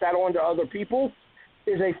pass that on to other people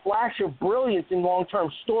is a flash of brilliance in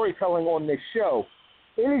long-term storytelling on this show.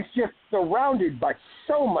 It is just surrounded by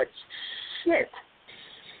so much shit.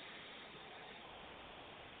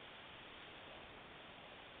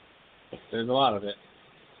 There's a lot of it.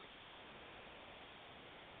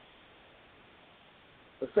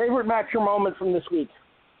 The favorite match or moment from this week?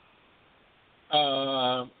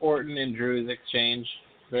 Orton and Drew's exchange.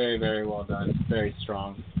 Very, very well done. Very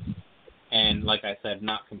strong. And like I said,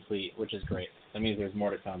 not complete, which is great. That means there's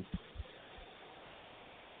more to come.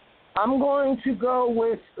 I'm going to go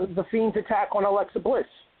with The Fiend's attack on Alexa Bliss.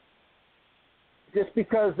 Just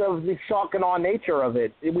because of the shock and awe nature of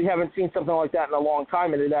it. We haven't seen something like that in a long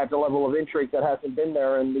time, and it adds a level of intrigue that hasn't been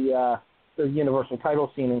there in the Universal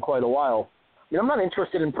title scene in quite a while. I mean, I'm not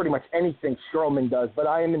interested in pretty much anything Strowman does, but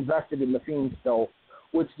I am invested in The Fiend still,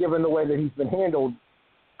 which, given the way that he's been handled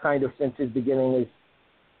kind of since his beginning, is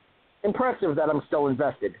impressive that I'm still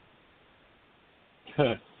invested.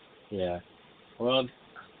 Yeah. Well,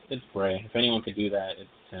 it's Bray. If anyone could do that, it's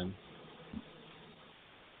him.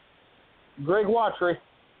 Greg Watry.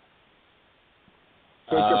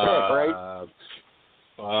 Take your pick, right?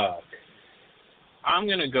 Fuck. I'm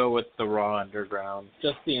going to go with the Raw Underground.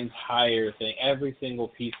 Just the entire thing. Every single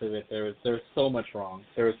piece of it. There's so much wrong.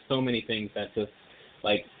 There were so many things that just,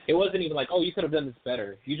 like, it wasn't even like, oh, you could have done this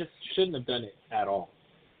better. You just shouldn't have done it at all.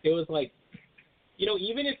 It was like, you know,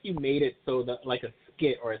 even if you made it so that, like a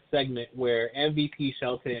skit or a segment where MVP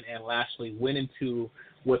Shelton and Lashley went into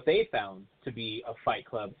what they found to be a fight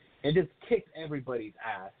club and just kicked everybody's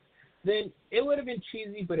ass, then it would have been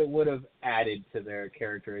cheesy, but it would have added to their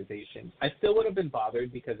characterization. I still would have been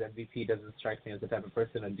bothered because MVP doesn't strike me as the type of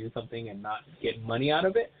person to do something and not get money out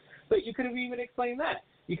of it. But you could have even explained that.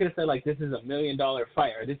 You could have said, like, this is $1 million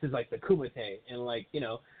fight, or this is like the Kumite, and, like, you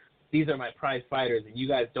know, these are my prize fighters, and you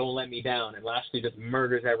guys don't let me down, and Lashley just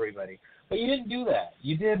murders everybody. But you didn't do that.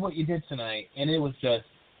 You did what you did tonight, and it was just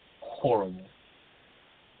horrible.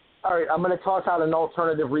 All right, I'm going to toss out an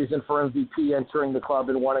alternative reason for MVP entering the club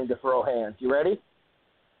and wanting to throw hands. You ready?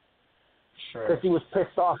 Sure. Because he was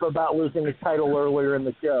pissed off about losing his title earlier in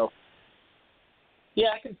the show. Yeah,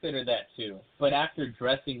 I consider that too. But after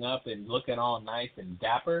dressing up and looking all nice and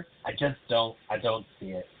dapper, I don't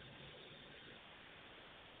see it.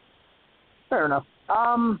 Fair enough.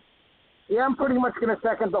 Yeah, I'm pretty much going to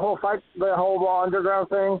second the whole Raw Underground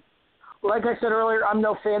thing. Like I said earlier, I'm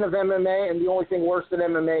no fan of MMA, and the only thing worse than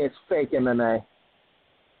MMA is fake MMA.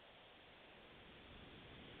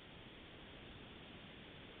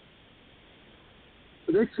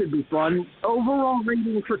 This should be fun. Overall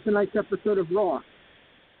rating for tonight's episode of Raw.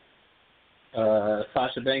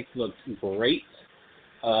 Sasha Banks looked great.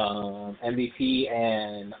 MVP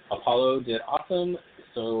and Apollo did awesome,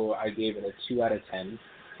 so I gave it a 2 out of 10,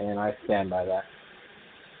 and I stand by that.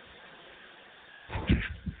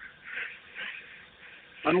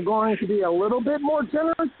 I'm going to be a little bit more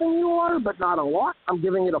generous than you are, but not a lot. I'm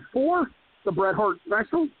giving it a 4, the Bret Hart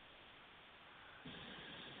special.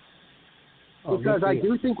 Because I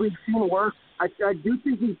do think we've seen worse. I do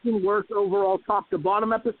think we've seen worse overall top to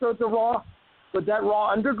bottom episodes of Raw, but that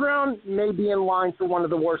Raw Underground may be in line for one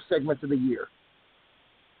of the worst segments of the year.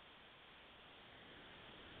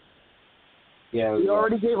 Yeah, we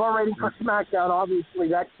already gave our rating for SmackDown. Obviously,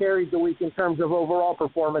 that carried the week in terms of overall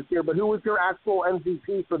performance here. But who was your actual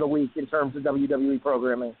MVP for the week in terms of WWE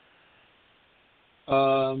programming?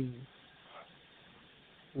 I'm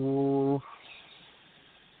going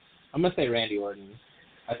to say Randy Orton.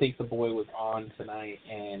 I think the boy was on tonight.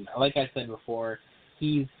 And like I said before,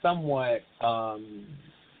 he's somewhat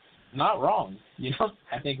not wrong. You know,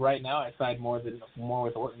 I think right now I side more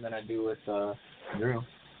with Orton than I do with Drew.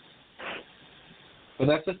 But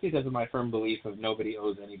that's just because of my firm belief of nobody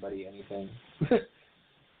owes anybody anything.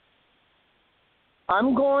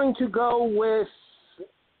 I'm going to go with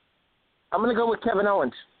Kevin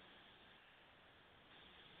Owens.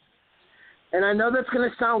 And I know that's going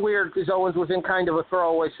to sound weird because Owens was in kind of a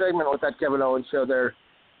throwaway segment with that Kevin Owens show there.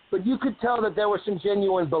 but you could tell that there was some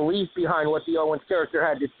genuine belief behind what the Owens character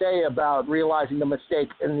had to say about realizing the mistake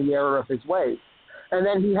and the error of his ways. And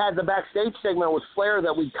then he had the backstage segment with Flair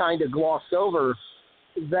that we kind of glossed over,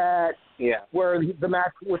 where the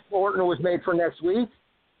match with Orton was made for next week,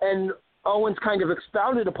 and Owens kind of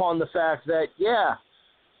expounded upon the fact that,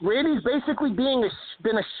 Randy's basically been a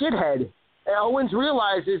shithead, and Owens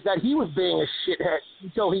realizes that he was being a shithead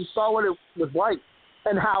until he saw what it was like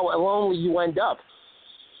and how lonely you end up.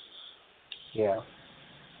 Yeah.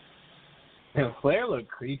 And Flair looked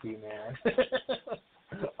creepy, man.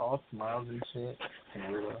 All smiles and shit. And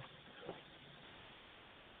weirdo.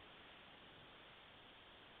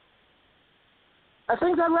 I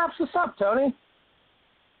think that wraps us up, Tony.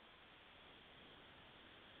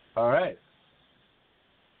 All right.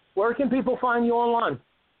 Where can people find you online?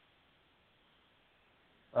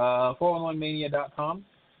 411mania.com.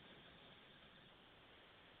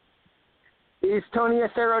 Is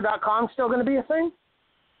TonyAcero.com still going to be a thing?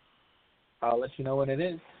 I'll let you know when it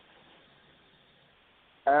is.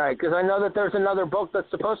 All right, because I know that there's another book that's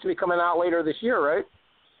supposed to be coming out later this year, right?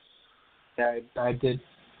 Yeah, I did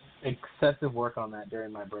excessive work on that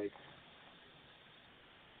during my break.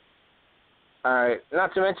 All right.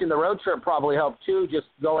 Not to mention the road trip probably helped, too, just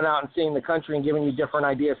going out and seeing the country and giving you different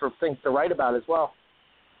ideas for things to write about as well.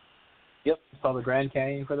 Yep. Saw the Grand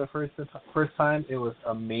Canyon for the first time. It was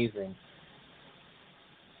amazing.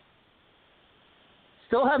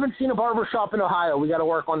 Still haven't seen a barbershop in Ohio. We got to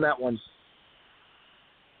work on that one.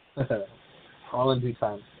 All in due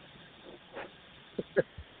time.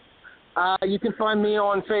 You can find me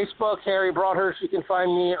on Facebook, Harry Broadhurst. You can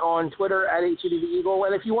find me on Twitter at HEDVEagle.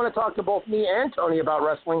 And if you want to talk to both me and Tony about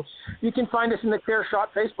wrestling, you can find us in the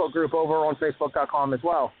Chairshot Facebook group over on Facebook.com as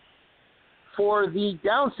well. For the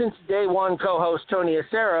Down Since Day One co-host, Tony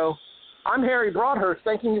Acero, I'm Harry Broadhurst,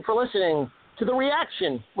 thanking you for listening to The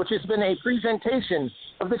Reaction, which has been a presentation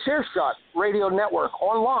of the Chairshot Radio Network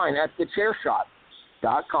online at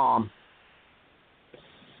thechairshot.com.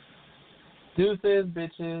 Deuces,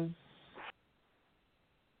 bitches.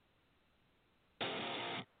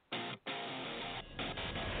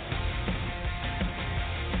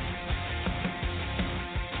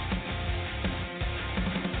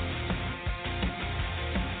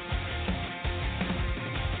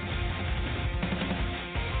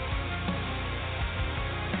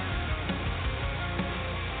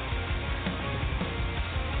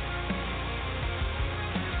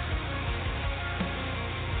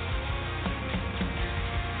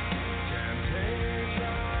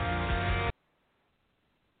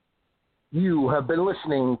 You have been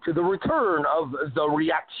listening to the return of The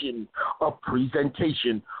Reaction, a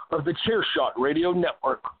presentation of the Chairshot Radio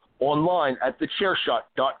Network, online at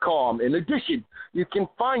thechairshot.com. In addition, you can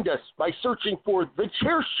find us by searching for The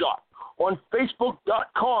Chairshot on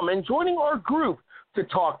Facebook.com and joining our group to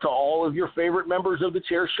talk to all of your favorite members of the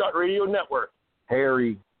Chairshot Radio Network.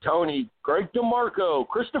 Harry, Tony, Greg DeMarco,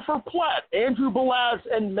 Christopher Platt, Andrew Balaz,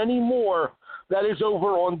 and many more. That is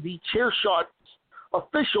over on the Chairshot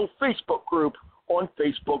official Facebook group on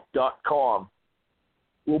Facebook.com.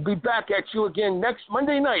 We'll be back at you again next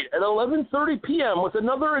Monday night at 11:30 p.m. with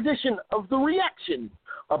another edition of The Reaction,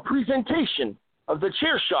 a presentation of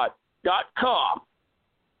thechairshot.com.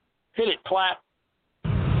 Hit it, Platt.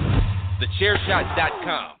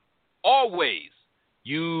 Thechairshot.com. Always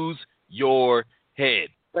use your head.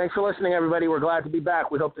 Thanks for listening, everybody. We're glad to be back.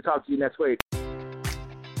 We hope to talk to you next week.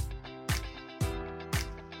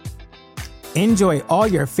 Enjoy all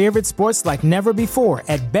your favorite sports like never before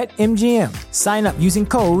at BetMGM. Sign up using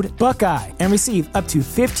code Buckeye and receive up to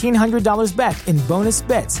 $1,500 back in bonus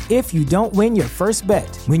bets if you don't win your first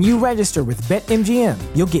bet. When you register with BetMGM,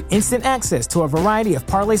 you'll get instant access to a variety of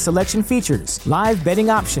parlay selection features, live betting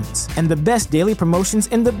options, and the best daily promotions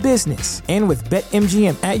in the business. And with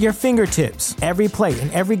BetMGM at your fingertips, every play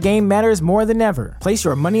and every game matters more than ever. Place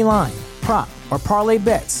your money line, prop, or parlay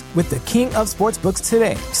bets with the king of sportsbooks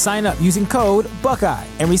today. Sign up using code Buckeye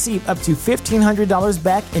and receive up to $1,500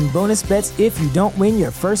 back in bonus bets if you don't win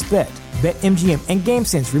your first bet. BetMGM and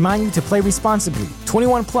GameSense remind you to play responsibly.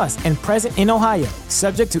 21 plus and present in Ohio,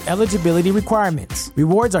 subject to eligibility requirements.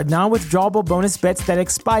 Rewards are non-withdrawable bonus bets that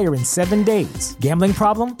expire in 7 days. Gambling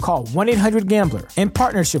problem? Call 1-800-GAMBLER. In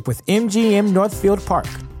partnership with MGM Northfield Park.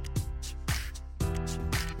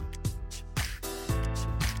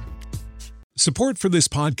 Support for this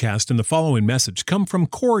podcast and the following message come from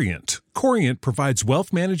Corient. Corient provides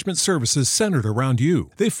wealth management services centered around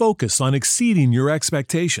you. They focus on exceeding your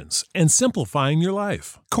expectations and simplifying your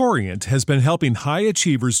life. Corient has been helping high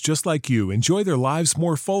achievers just like you enjoy their lives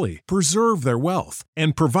more fully, preserve their wealth,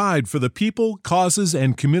 and provide for the people, causes,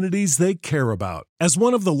 and communities they care about. As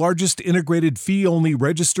one of the largest integrated fee-only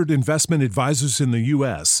registered investment advisors in the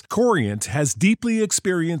U.S., Corient has deeply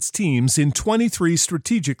experienced teams in 23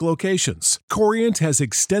 strategic locations. Corient has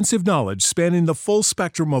extensive knowledge spanning the full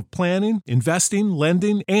spectrum of planning, investing,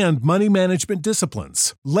 lending, and money management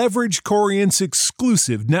disciplines. Leverage Corient's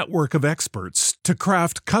exclusive network of experts to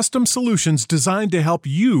craft custom solutions designed to help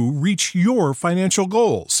you reach your financial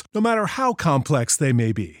goals, no matter how complex they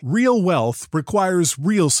may be. Real wealth requires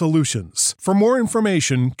real solutions. For more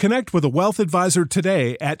information, connect with a wealth advisor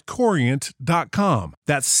today at Corient.com.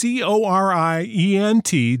 That's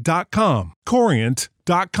Corient.com.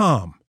 Corient.com.